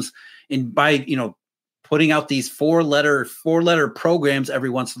problems by putting out these four letter programs every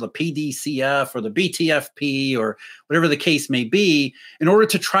once in the PDCF or the BTFP or whatever the case may be, in order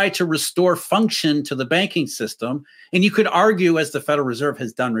to try to restore function to the banking system. And you could argue, as the Federal Reserve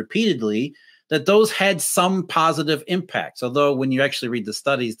has done repeatedly, that those had some positive impacts, although when you actually read the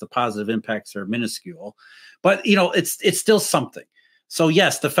studies, the positive impacts are minuscule. But it's still something. So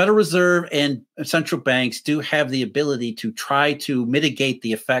yes, the Federal Reserve and central banks do have the ability to try to mitigate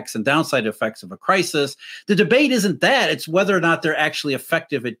the effects and downside effects of a crisis. The debate isn't that; it's whether or not they're actually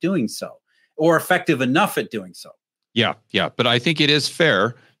effective at doing so, or effective enough at doing so. Yeah. But I think it is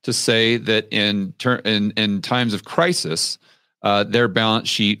fair to say that in times of crisis, their balance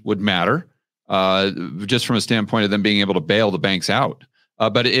sheet would matter. Just from a standpoint of them being able to bail the banks out.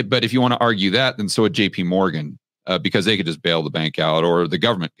 But if you want to argue that, then so would JP Morgan, because they could just bail the bank out, or the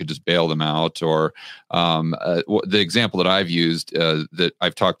government could just bail them out. Or the example that I've used, that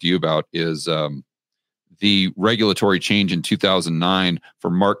I've talked to you about, is the regulatory change in 2009 for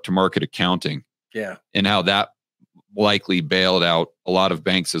mark-to-market accounting. Yeah. And how that likely bailed out a lot of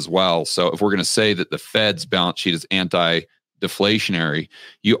banks as well. So if we're going to say that the Fed's balance sheet is anti-deflationary,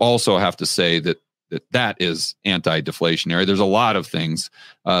 you also have to say that is anti-deflationary. There's a lot of things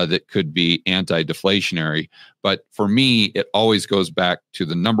that could be anti-deflationary, but for me, it always goes back to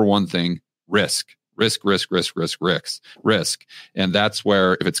the number one thing: risk. And that's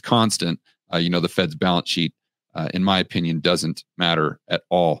where, if it's constant, the Fed's balance sheet, in my opinion, doesn't matter at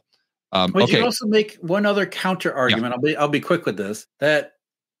all. But you also make one other counter argument. Yeah. I'll be quick with this. That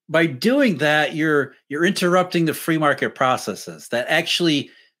by doing that, you're interrupting the free market processes that actually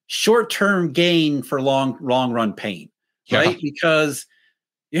short-term gain for long run pain, right? Because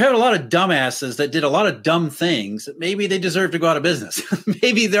you have a lot of dumbasses that did a lot of dumb things that maybe they deserve to go out of business.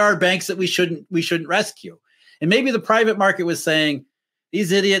 Maybe there are banks that we shouldn't rescue, and maybe the private market was saying,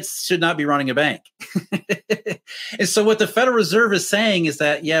 these idiots should not be running a bank. And so what the Federal Reserve is saying is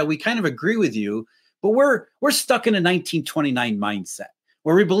that, yeah, we kind of agree with you, but we're stuck in a 1929 mindset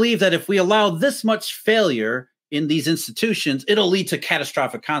where we believe that if we allow this much failure in these institutions, it'll lead to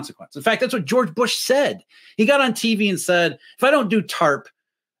catastrophic consequence. In fact, that's what George Bush said. He got on TV and said, if I don't do TARP,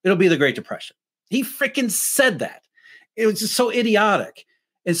 it'll be the Great Depression. He freaking said that. It was just so idiotic.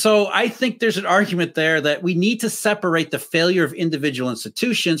 And so I think there's an argument there that we need to separate the failure of individual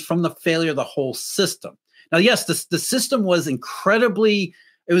institutions from the failure of the whole system. Now, yes, the system was it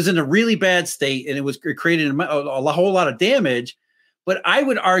was in a really bad state, and it created a whole lot of damage. But I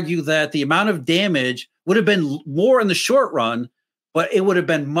would argue that the amount of damage would have been more in the short run, but it would have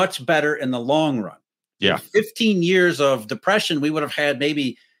been much better in the long run. Yeah. 15 years of depression, we would have had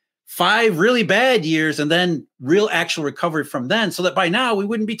maybe 5 really bad years and then real actual recovery from then, so that by now we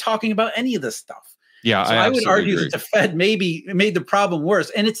wouldn't be talking about any of this stuff. Yeah. So I would argue that the Fed maybe made the problem worse.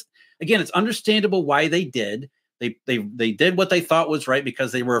 And it's understandable why they did. They did what they thought was right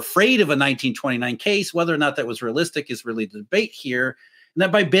because they were afraid of a 1929 case. Whether or not that was realistic is really the debate here. And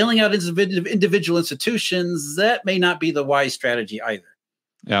that by bailing out individual institutions, that may not be the wise strategy either.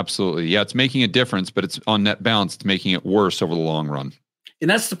 Absolutely. Yeah, it's making a difference, but it's on net balance, it's making it worse over the long run. And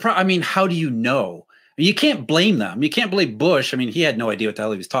that's the problem. I mean, how do you know? You can't blame them. You can't blame Bush. I mean, he had no idea what the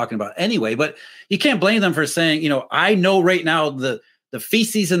hell he was talking about anyway, but you can't blame them for saying, I know right now the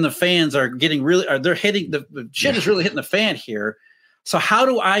feces and the fans are getting they're hitting, the shit is really hitting the fan here. So how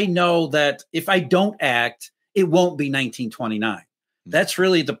do I know that if I don't act, it won't be 1929? That's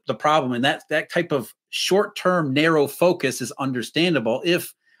really the problem. And that type of short-term narrow focus is understandable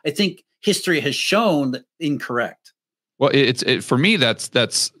if I think history has shown that incorrect. Well, for me,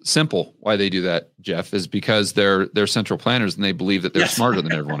 that's simple. Why they do that, Jeff, is because they're central planners and they believe that they're smarter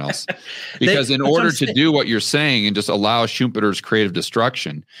than everyone else. Because in order to do what you're saying and just allow Schumpeter's creative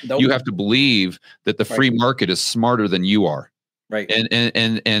destruction, you have to believe that the free market is smarter than you are. Right.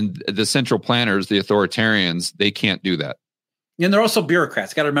 And the central planners, the authoritarians, they can't do that. And they're also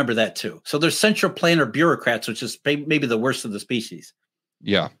bureaucrats. Got to remember that too. So they're central planner bureaucrats, which is maybe the worst of the species.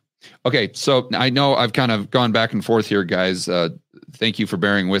 Yeah. Okay, so I know I've kind of gone back and forth here, guys. Thank you for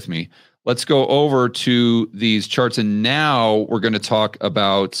bearing with me. Let's go over to these charts, and now we're going to talk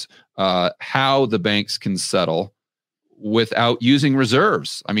about how the banks can settle without using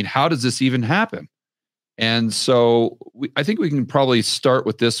reserves. I mean, how does this even happen? And so I think we can probably start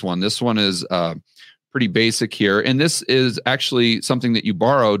with this one. This one is pretty basic here, and this is actually something that you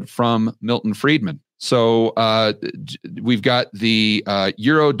borrowed from Milton Friedman. So we've got the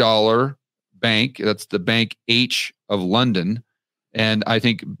Eurodollar Bank. That's the Bank H of London. And I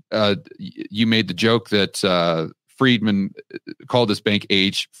think you made the joke that Friedman called this Bank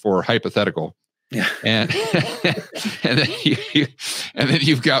H for hypothetical. Yeah. And then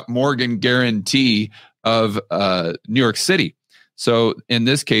you've got Morgan Guarantee of New York City. So in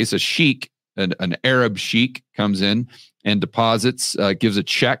this case, a sheik, an Arab sheik, comes in and deposits, gives a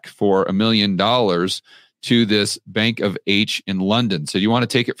check for $1 million to this Bank of H in London. So do you want to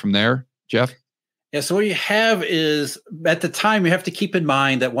take it from there, Jeff? Yeah, so what you have is, at the time, you have to keep in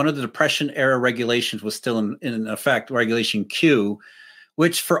mind that one of the Depression-era regulations was still in effect, Regulation Q,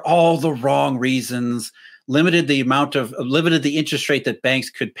 which for all the wrong reasons limited the interest rate that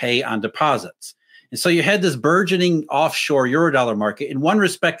banks could pay on deposits. And so you had this burgeoning offshore Eurodollar market. In one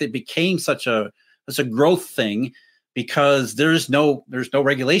respect, it became such a growth thing because there's no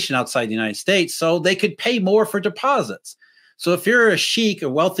regulation outside the United States, so they could pay more for deposits. So if you're a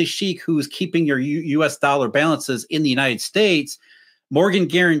wealthy sheik who's keeping your U.S. dollar balances in the United States, Morgan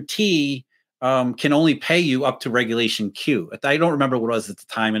Guarantee can only pay you up to Regulation Q. I don't remember what it was at the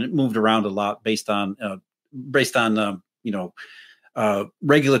time, and it moved around a lot based on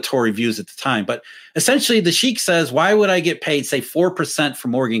regulatory views at the time. But essentially, the sheik says, "Why would I get paid, say, 4% for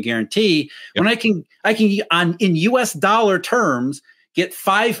Morgan Guarantee when I can in U.S. dollar terms get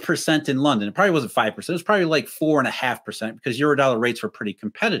 5% in London?" It probably wasn't 5%; it was probably like 4.5% because Eurodollar rates were pretty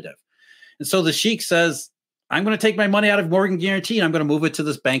competitive. And so the sheik says, "I'm going to take my money out of Morgan Guarantee and I'm going to move it to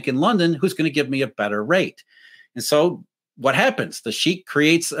this bank in London, who's going to give me a better rate." And so what happens? The sheik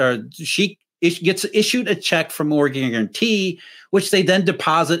gets issued a check from Morgan Guarantee, which they then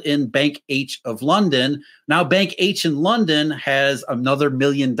deposit in Bank H of London. Now, Bank H in London has another $1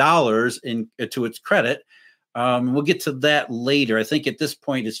 million to its credit. We'll get to that later. I think at this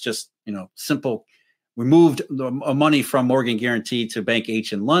point, it's just simple. We moved the money from Morgan Guarantee to Bank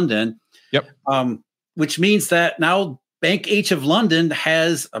H in London. Yep. Which means that now Bank H of London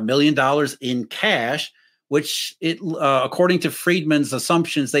has $1 million in cash, which according to Friedman's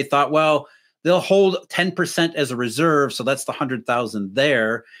assumptions, they thought, well, they'll hold 10% as a reserve. So that's the 100,000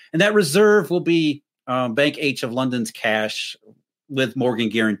 there. And that reserve will be Bank H of London's cash with Morgan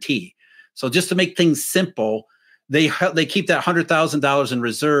Guarantee. So just to make things simple, they keep that $100,000 in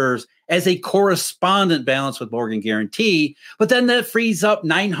reserves as a correspondent balance with Morgan Guarantee. But then that frees up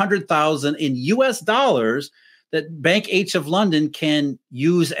 $900,000 in US dollars that Bank H of London can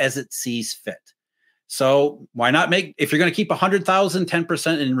use as it sees fit. So why not if you're going to keep 100,000,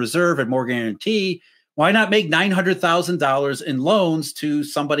 10% in reserve at Morgan Guarantee, why not make $900,000 in loans to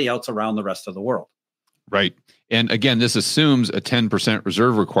somebody else around the rest of the world? Right. And again, this assumes a 10%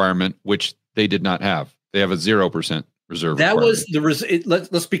 reserve requirement, which they did not have. They have a 0% reserve. That was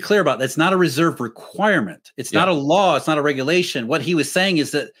let's be clear about that. It's not a reserve requirement. It's not a law. It's not a regulation. What he was saying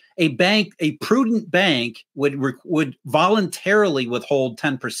is that a prudent bank would voluntarily withhold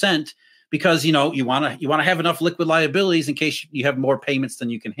 10%. Because you want to have enough liquid liabilities in case you have more payments than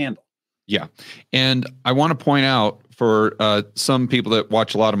you can handle. Yeah, and I want to point out for some people that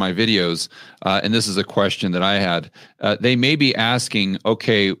watch a lot of my videos, and this is a question that I had. They may be asking,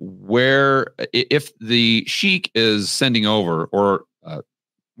 okay, if the sheik is sending over, or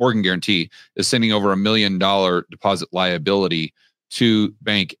Morgan Guarantee is sending over $1 million deposit liability to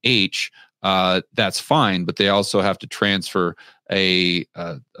Bank H, that's fine, but they also have to transfer a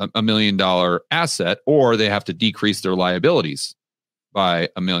 $1 million asset, or they have to decrease their liabilities by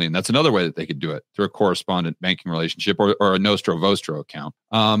 $1 million. That's another way that they could do it, through a correspondent banking relationship or a Nostro Vostro account.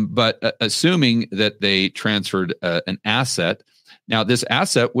 But assuming that they transferred an asset, now this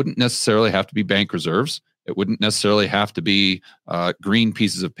asset wouldn't necessarily have to be bank reserves. It wouldn't necessarily have to be green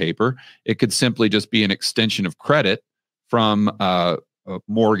pieces of paper. It could simply just be an extension of credit from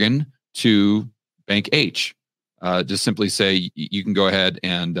Morgan to Bank H. Just simply say you can go ahead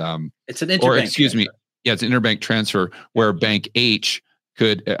and it's an interbank. Or excuse transfer. me, yeah, it's an interbank transfer where Bank H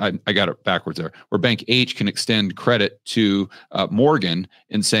could. I got it backwards there. Where Bank H can extend credit to Morgan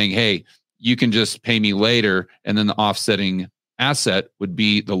and saying, "Hey, you can just pay me later," and then the offsetting asset would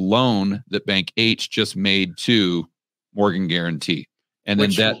be the loan that Bank H just made to Morgan Guarantee. And then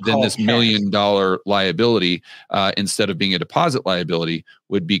this $1 million liability, instead of being a deposit liability,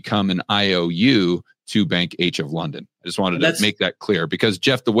 would become an IOU to Bank H of London. I just wanted to make that clear because,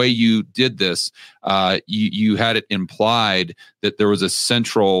 Jeff, the way you did this, you had it implied that there was a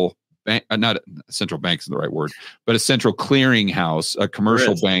central bank, not central bank is the right word, but a central clearinghouse, a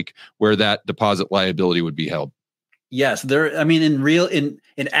commercial bank where that deposit liability would be held. Yes, in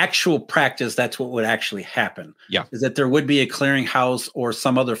actual practice, that's what would actually happen. Yeah, is that there would be a clearinghouse or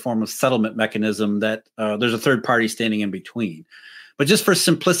some other form of settlement mechanism that there's a third party standing in between. But just for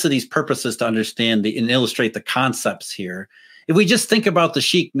simplicity's purposes to understand and illustrate the concepts here, if we just think about the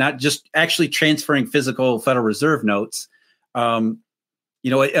sheik not just actually transferring physical Federal Reserve notes, $1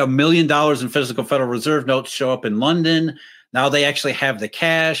 million in physical Federal Reserve notes show up in London. Now they actually have the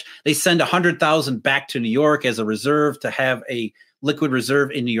cash. They send 100,000 back to New York as a reserve to have a liquid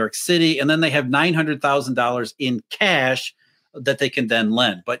reserve in New York City. And then they have $900,000 in cash that they can then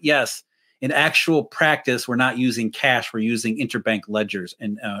lend. But yes, in actual practice, we're not using cash. We're using interbank ledgers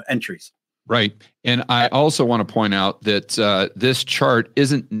and entries. Right. And I also want to point out that this chart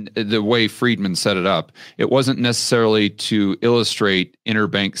isn't the way Friedman set it up. It wasn't necessarily to illustrate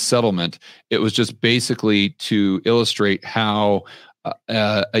interbank settlement. It was just basically to illustrate how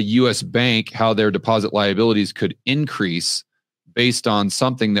a U.S. bank, how their deposit liabilities could increase based on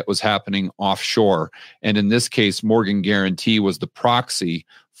something that was happening offshore. And in this case, Morgan Guarantee was the proxy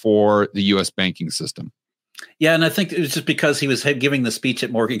for the U.S. banking system. Yeah, and I think it was just because he was giving the speech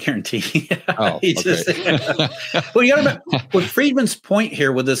at Morgan Guarantee. Well, you got to remember what Friedman's point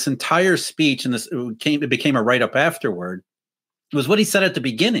here with this entire speech, and it became a write-up afterward, was what he said at the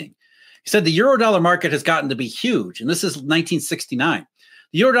beginning. He said the Eurodollar market has gotten to be huge, and this is 1969.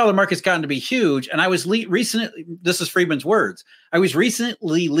 The Eurodollar market has gotten to be huge, and I was recently, this is Friedman's words, I was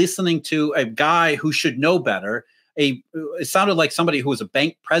recently listening to a guy who should know better. It sounded like somebody who was a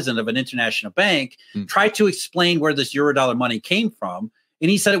bank president of an international bank tried to explain where this Eurodollar money came from. And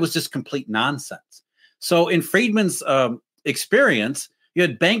he said it was just complete nonsense. So in Friedman's experience, you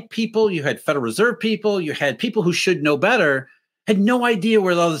had bank people, you had Federal Reserve people, you had people who should know better, had no idea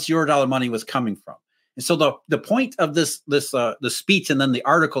where all this Eurodollar money was coming from. And so the point of the speech and then the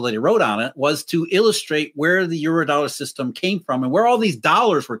article that he wrote on it was to illustrate where the Eurodollar system came from and where all these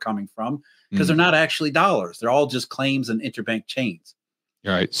dollars were coming from. Because they're not actually dollars. They're all just claims and interbank chains.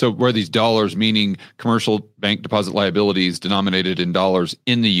 All right. So where these dollars, meaning commercial bank deposit liabilities denominated in dollars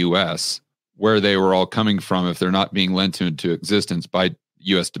in the U.S., where they were all coming from if they're not being lent into existence by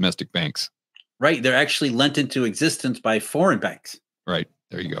U.S. domestic banks. Right. They're actually lent into existence by foreign banks. Right.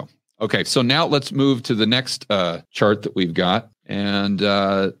 There you go. Okay. So now let's move to the next chart that we've got. And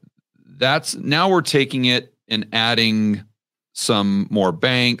that's now we're taking it and adding some more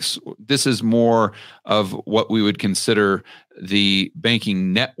banks. This is more of what we would consider the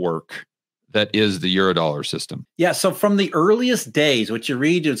banking network that is the Eurodollar system. Yeah. So from the earliest days, what you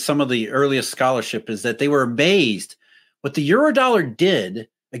read in some of the earliest scholarship is that they were amazed what the Eurodollar did.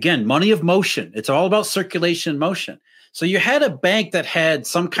 Again, money of motion. It's all about circulation and motion. So you had a bank that had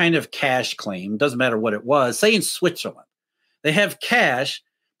some kind of cash claim, doesn't matter what it was, say in Switzerland. They have cash,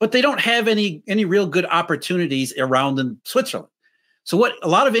 but they don't have any real good opportunities around in Switzerland. So what a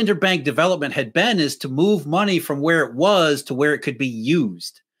lot of interbank development had been is to move money from where it was to where it could be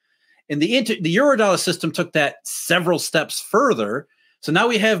used. And the Eurodollar system took that several steps further. So now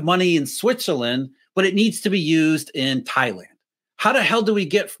we have money in Switzerland, but it needs to be used in Thailand. How the hell do we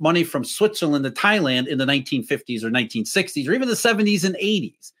get money from Switzerland to Thailand in the 1950s or 1960s or even the 70s and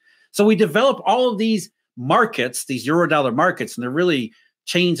 80s? So we develop all of these markets, these Eurodollar markets, and they're really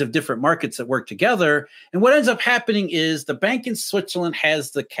chains of different markets that work together. And what ends up happening is the bank in Switzerland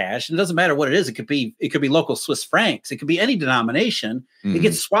has the cash, and it doesn't matter what it is. It could be local Swiss francs. It could be any denomination. Mm-hmm. It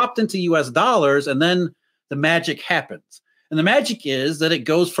gets swapped into US dollars, and then the magic happens. And the magic is that it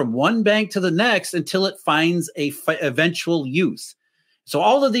goes from one bank to the next until it finds a eventual use. So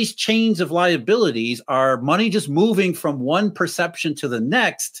all of these chains of liabilities are money just moving from one perception to the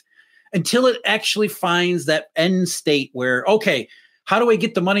next until it actually finds that end state where, okay, How do I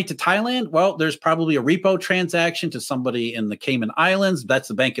get the money to Thailand? Well, there's probably a repo transaction to somebody in the Cayman Islands. That's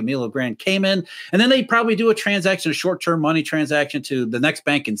the Bank of Milo Grand Cayman. And then they probably do a transaction, a short-term money transaction to the next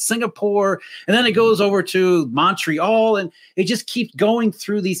bank in Singapore. And then it goes over to Montreal. And it just keeps going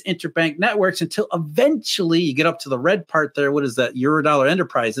through these interbank networks until eventually you get up to the red part there. What is that? Eurodollar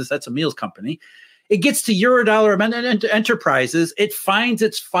Enterprises. That's Emil's company. It gets to Eurodollar Enterprises. It finds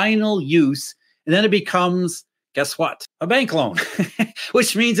its final use. And then it becomes, guess what? A bank loan,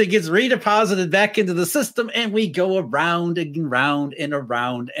 which means it gets redeposited back into the system and we go around and around and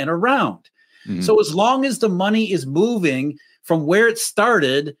around and around. Mm-hmm. So as long as the money is moving from where it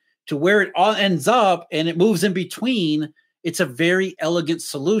started to where it all ends up and it moves in between, it's a very elegant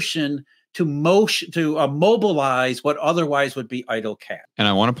solution to mobilize what otherwise would be idle cash. And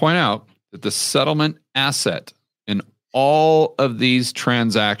I want to point out that the settlement asset in all of these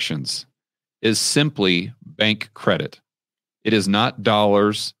transactions is simply bank credit. It is not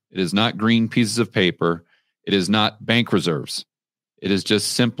dollars. It is not green pieces of paper. It is not bank reserves. It is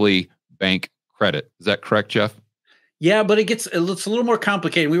just simply bank credit. Is that correct, Jeff? Yeah, but it's a little more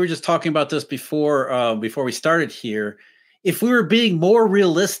complicated. We were just talking about this before we started here. If we were being more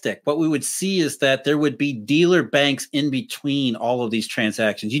realistic, what we would see is that there would be dealer banks in between all of these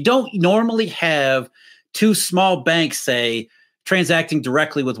transactions. You don't normally have two small banks, say, transacting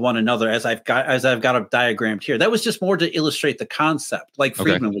directly with one another, as I've got it diagrammed here. That was just more to illustrate the concept, like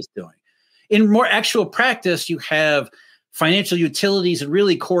Friedman was doing. In more actual practice, you have financial utilities and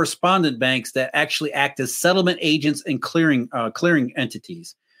really correspondent banks that actually act as settlement agents and clearing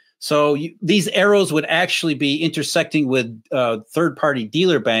entities. So these arrows would actually be intersecting with third-party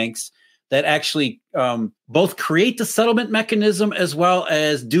dealer banks that actually both create the settlement mechanism as well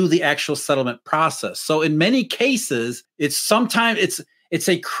as do the actual settlement process. So in many cases, it's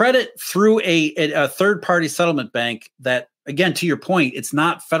a credit through a third-party settlement bank that, again, to your point, it's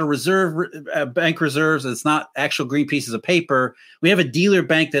not Federal Reserve bank reserves. It's not actual green pieces of paper. We have a dealer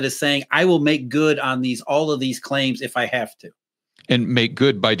bank that is saying, I will make good on all of these claims if I have to. And make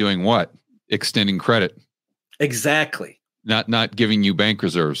good by doing what? Extending credit. Exactly. Not giving you bank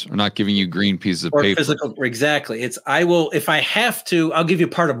reserves or not giving you green pieces of paper. Physical, exactly. It's I will, if I have to, I'll give you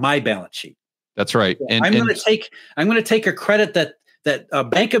part of my balance sheet. That's right. Yeah, I'm going to take a credit that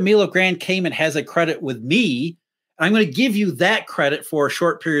Bank of Milo Grand Cayman has a credit with me. I'm going to give you that credit for a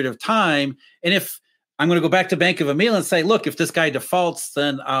short period of time. And if I'm going to go back to Bank of Emil and say, look, if this guy defaults,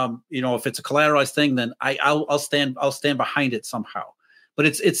 then if it's a collateralized thing, then I'll stand behind it somehow. But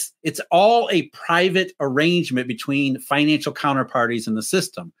it's all a private arrangement between financial counterparties in the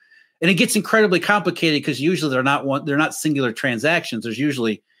system, and it gets incredibly complicated because usually they're not singular transactions. There's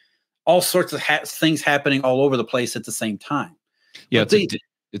usually all sorts of things happening all over the place at the same time. Yeah,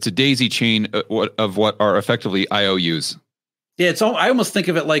 it's a daisy chain of what are effectively IOUs. Yeah, I almost think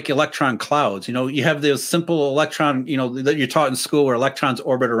of it like electron clouds. You have those simple electron, that you're taught in school where electrons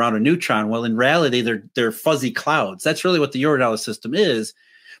orbit around a neutron. Well, in reality, they're fuzzy clouds. That's really what the Eurodollar system is.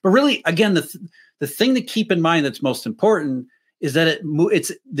 But really, again, the thing to keep in mind that's most important is that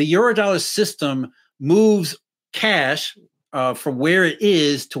it's the Eurodollar system moves cash from where it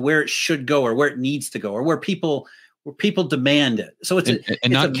is to where it should go or where it needs to go or where people demand it. So it's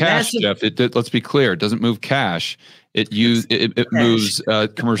not cash, Jeff. Let's be clear. It doesn't move cash. It moves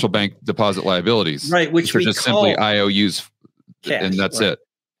commercial bank deposit liabilities, right? Which are just simply IOUs, cash, and that's it.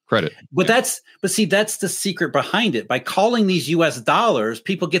 Credit. But that's the secret behind it. By calling these U.S. dollars,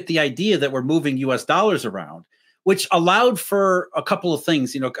 people get the idea that we're moving U.S. dollars around, which allowed for a couple of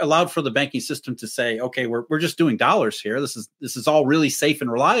things. Allowed for the banking system to say, okay, we're just doing dollars here. This is all really safe and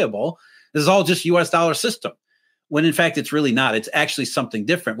reliable. This is all just U.S. dollar system. When in fact it's really not. It's actually something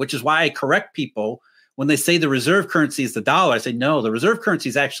different, which is why I correct people when they say the reserve currency is the dollar. I say, no, the reserve currency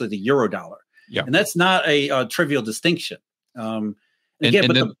is actually the euro dollar. Yeah. And that's not a trivial distinction. Okay,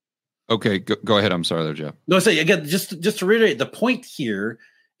 go ahead. I'm sorry there, Jeff. No, say again, just to reiterate, the point here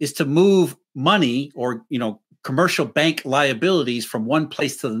is to move money or, commercial bank liabilities from one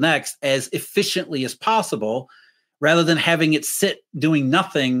place to the next as efficiently as possible, rather than having it sit doing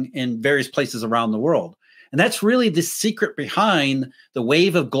nothing in various places around the world. And that's really the secret behind the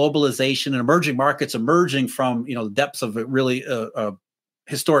wave of globalization and emerging markets emerging from, the depths of really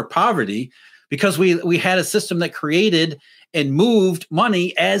historic poverty, because we had a system that created and moved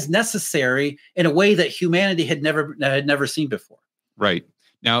money as necessary in a way that humanity had never seen before. Right.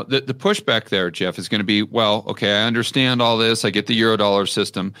 Now, the pushback there, Jeff, is going to be, well, okay, I understand all this. I get the Eurodollar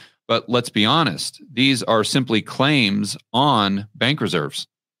system, but let's be honest. These are simply claims on bank reserves.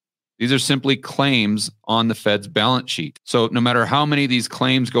 These are simply claims on the Fed's balance sheet. So no matter how many of these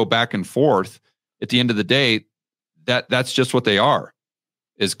claims go back and forth, at the end of the day, that's just what they are.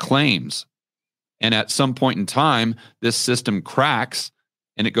 is claims. And at some point in time, this system cracks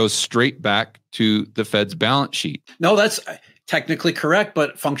and it goes straight back to the Fed's balance sheet. No, that's technically correct,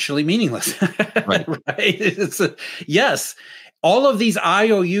 but functionally meaningless. Right. Right? Yes, all of these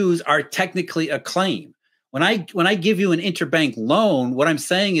IOUs are technically a claim. When I give you an interbank loan, what I'm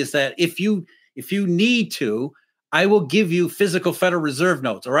saying is that if you need to, I will give you physical Federal Reserve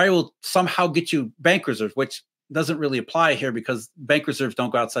notes, or I will somehow get you bank reserves, which doesn't really apply here because bank reserves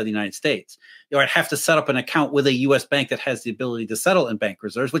don't go outside the United States. I'd have to set up an account with a U.S. bank that has the ability to settle in bank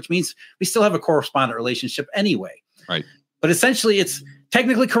reserves, which means we still have a correspondent relationship anyway. Right. But essentially, it's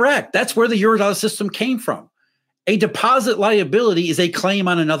technically correct. That's where the Eurodollar system came from. A deposit liability is a claim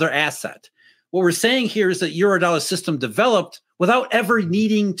on another asset. What we're saying here is that Eurodollar system developed without ever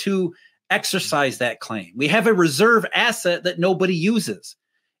needing to exercise that claim. We have a reserve asset that nobody uses.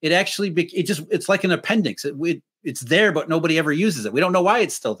 It actually, it's like an appendix. It's there, but nobody ever uses it. We don't know why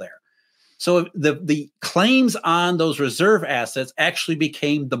it's still there. So the claims on those reserve assets actually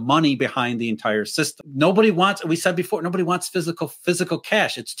became the money behind the entire system. We said before, nobody wants physical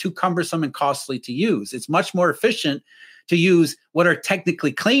cash. It's too cumbersome and costly to use. It's much more efficient to use what are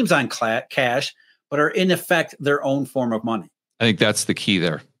technically claims on cash, but are in effect their own form of money. I think that's the key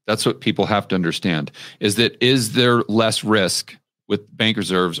there. That's what people have to understand, is there less risk with bank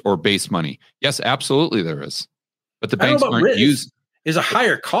reserves or base money? Yes, absolutely there is. But the banks aren't using. Is a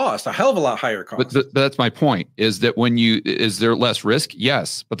higher cost, a hell of a lot higher cost. But that's my point, is that is there less risk?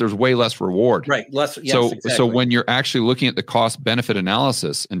 Yes, but there's way less reward. Right. Less. Yes, exactly. So when you're actually looking at the cost benefit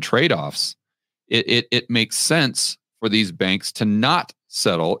analysis and trade-offs, it makes sense for these banks to not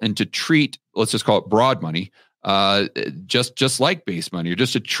settle and to treat, let's just call it broad money, just like base money, or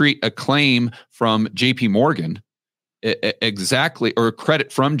just to treat a claim from JP Morgan exactly, or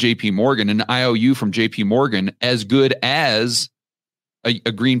credit from JP Morgan, an IOU from JP Morgan, as good as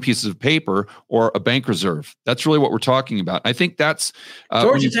a green piece of paper or a bank reserve. That's really what we're talking about. I think that's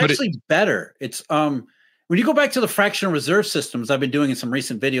George. It's actually better. It's when you go back to the fractional reserve systems I've been doing in some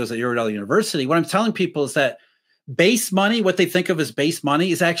recent videos at Eurodollar University. What I'm telling people is that base money, what they think of as base money,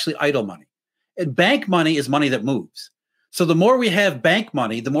 is actually idle money. And bank money is money that moves. So the more we have bank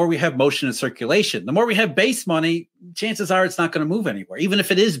money, the more we have motion and circulation. The more we have base money, chances are it's not going to move anywhere, even if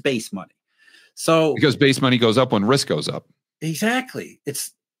it is base money. So because base money goes up when risk goes up. Exactly.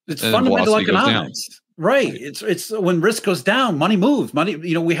 It's fundamental economics. Right. It's when risk goes down, money moves. Money,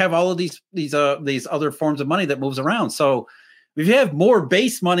 we have all of these other forms of money that moves around. So if you have more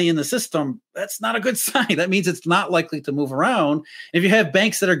base money in the system, that's not a good sign. That means it's not likely to move around. If you have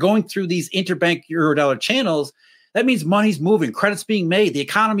banks that are going through these interbank Eurodollar channels, that means money's moving, credit's being made, the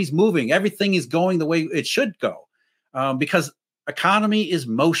economy's moving, everything is going the way it should go, because economy is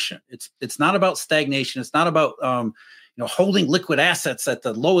motion. It's not about stagnation. It's not about holding liquid assets at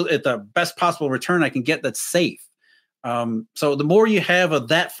the best possible return I can get that's safe. So the more you have of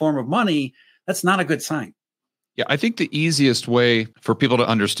that form of money, that's not a good sign. Yeah, I think the easiest way for people to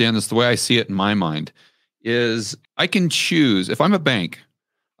understand this, the way I see it in my mind, is I can choose, if I'm a bank,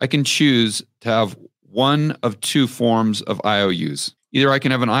 I can choose to have one of two forms of IOUs. Either I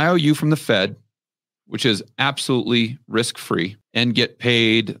can have an IOU from the Fed, which is absolutely risk-free and get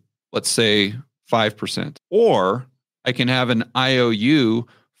paid, let's say, 5%, or I can have an IOU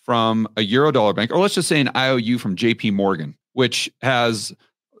from a Eurodollar bank, or let's just say an IOU from JP Morgan, which has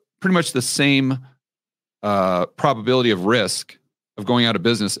pretty much the same probability of risk of going out of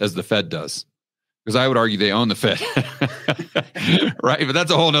business as the Fed does. Because I would argue they own the Fed, right? But that's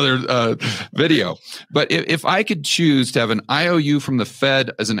a whole nother video. But if I could choose to have an IOU from the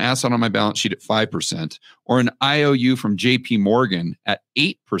Fed as an asset on my balance sheet at 5%, or an IOU from JP Morgan at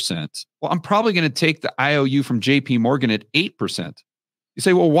 8%, well, I'm probably going to take the IOU from JP Morgan at 8%. You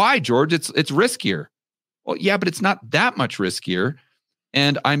say, well, why, George? It's riskier. Well, yeah, but it's not that much riskier.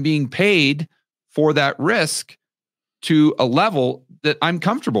 And I'm being paid for that risk to a level that I'm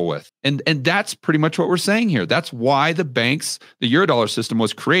comfortable with. And that's pretty much what we're saying here. That's why the Eurodollar system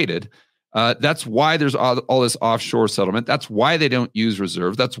was created. That's why there's all this offshore settlement. That's why they don't use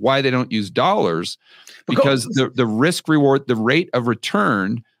reserve. That's why they don't use dollars, because the risk reward, the rate of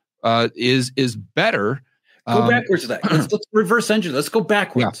return is better. Go backwards to that. Let's reverse engineer. Let's go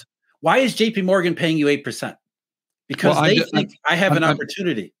backwards. Yeah. Why is JP Morgan paying you 8%? Because they think I have an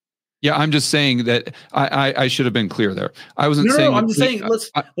opportunity. Yeah, I'm just saying that I should have been clear there. I wasn't saying. No, I'm just saying.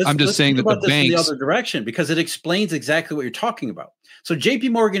 I'm just saying that the banks in the other direction, because it explains exactly what you're talking about. So J.P.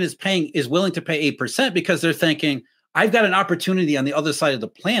 Morgan is willing to pay 8% because they're thinking, I've got an opportunity on the other side of the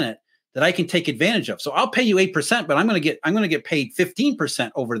planet that I can take advantage of. So I'll pay you 8%, but I'm going to get paid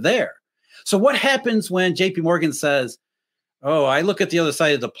 15% over there. So what happens when J.P. Morgan says, Oh, I look at the other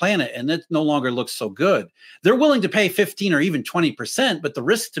side of the planet and it no longer looks so good. They're willing to pay 15 or even 20%, but the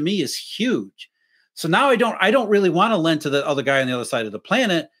risk to me is huge. So now I don't really want to lend to the other guy on the other side of the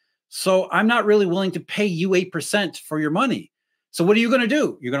planet. So I'm not really willing to pay you 8% for your money. So what are you going to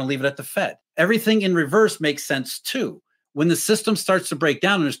do? You're going to leave it at the Fed. Everything in reverse makes sense too. When the system starts to break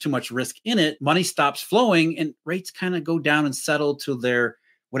down and there's too much risk in it, money stops flowing and rates kind of go down and settle to their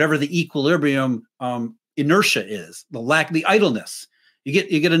whatever the equilibrium inertia is, the idleness.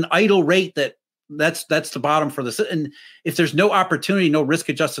 You get an idle rate that's the bottom for this. And if there's no opportunity, no risk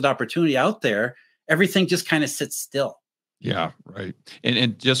adjusted opportunity out there, everything just kind of sits still. Yeah, right.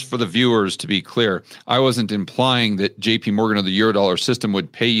 And just for the viewers to be clear, I wasn't implying that JP Morgan or the Eurodollar system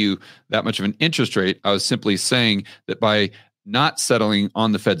would pay you that much of an interest rate. I was simply saying that by not settling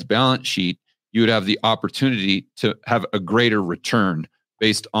on the Fed's balance sheet, you would have the opportunity to have a greater return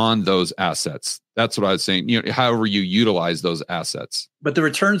based on those assets. That's what I was saying. However you utilize those assets. But the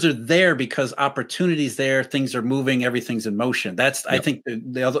returns are there because opportunity's there, things are moving, everything's in motion. That's yep. I think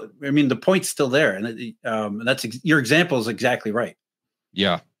the other. I mean, the point's still there, and that's your example is exactly right.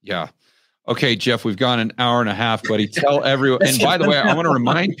 Yeah. Okay, Jeff, we've gone an hour and a half, buddy. Tell everyone. And by the way, I want to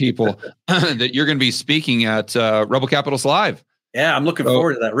remind people that you're going to be speaking at Rebel Capitalist Live. Yeah, I'm looking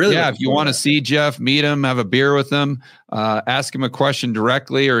forward to that. Really? Yeah, if you want to see Jeff, meet him, have a beer with him, ask him a question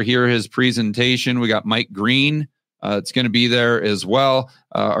directly or hear his presentation. We got Mike Green. It's going to be there as well.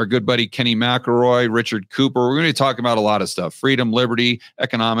 Our good buddy Kenny McElroy, Richard Cooper. We're going to be talking about a lot of stuff: freedom, liberty,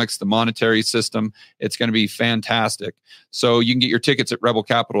 economics, the monetary system. It's going to be fantastic. So you can get your tickets at Rebel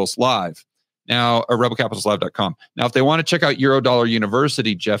Capitalist Live now, or rebelcapitalistlive.com. Now, if they want to check out Eurodollar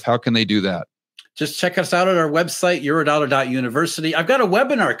University, Jeff, how can they do that? Just check us out at our website, eurodollar.university. I've got a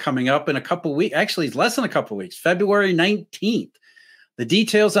webinar coming up in a couple of weeks. Actually, it's less than a couple of weeks, February 19th. The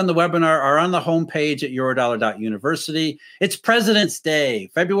details on the webinar are on the homepage at eurodollar.university. It's President's Day,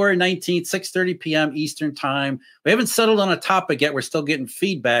 February 19th, 6:30 p.m. Eastern Time. We haven't settled on a topic yet. We're still getting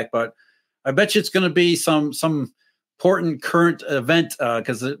feedback, but I bet you it's going to be some important current event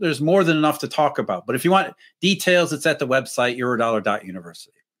because there's more than enough to talk about. But if you want details, it's at the website,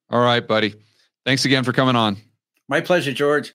 eurodollar.university. All right, buddy. Thanks again for coming on. My pleasure, George.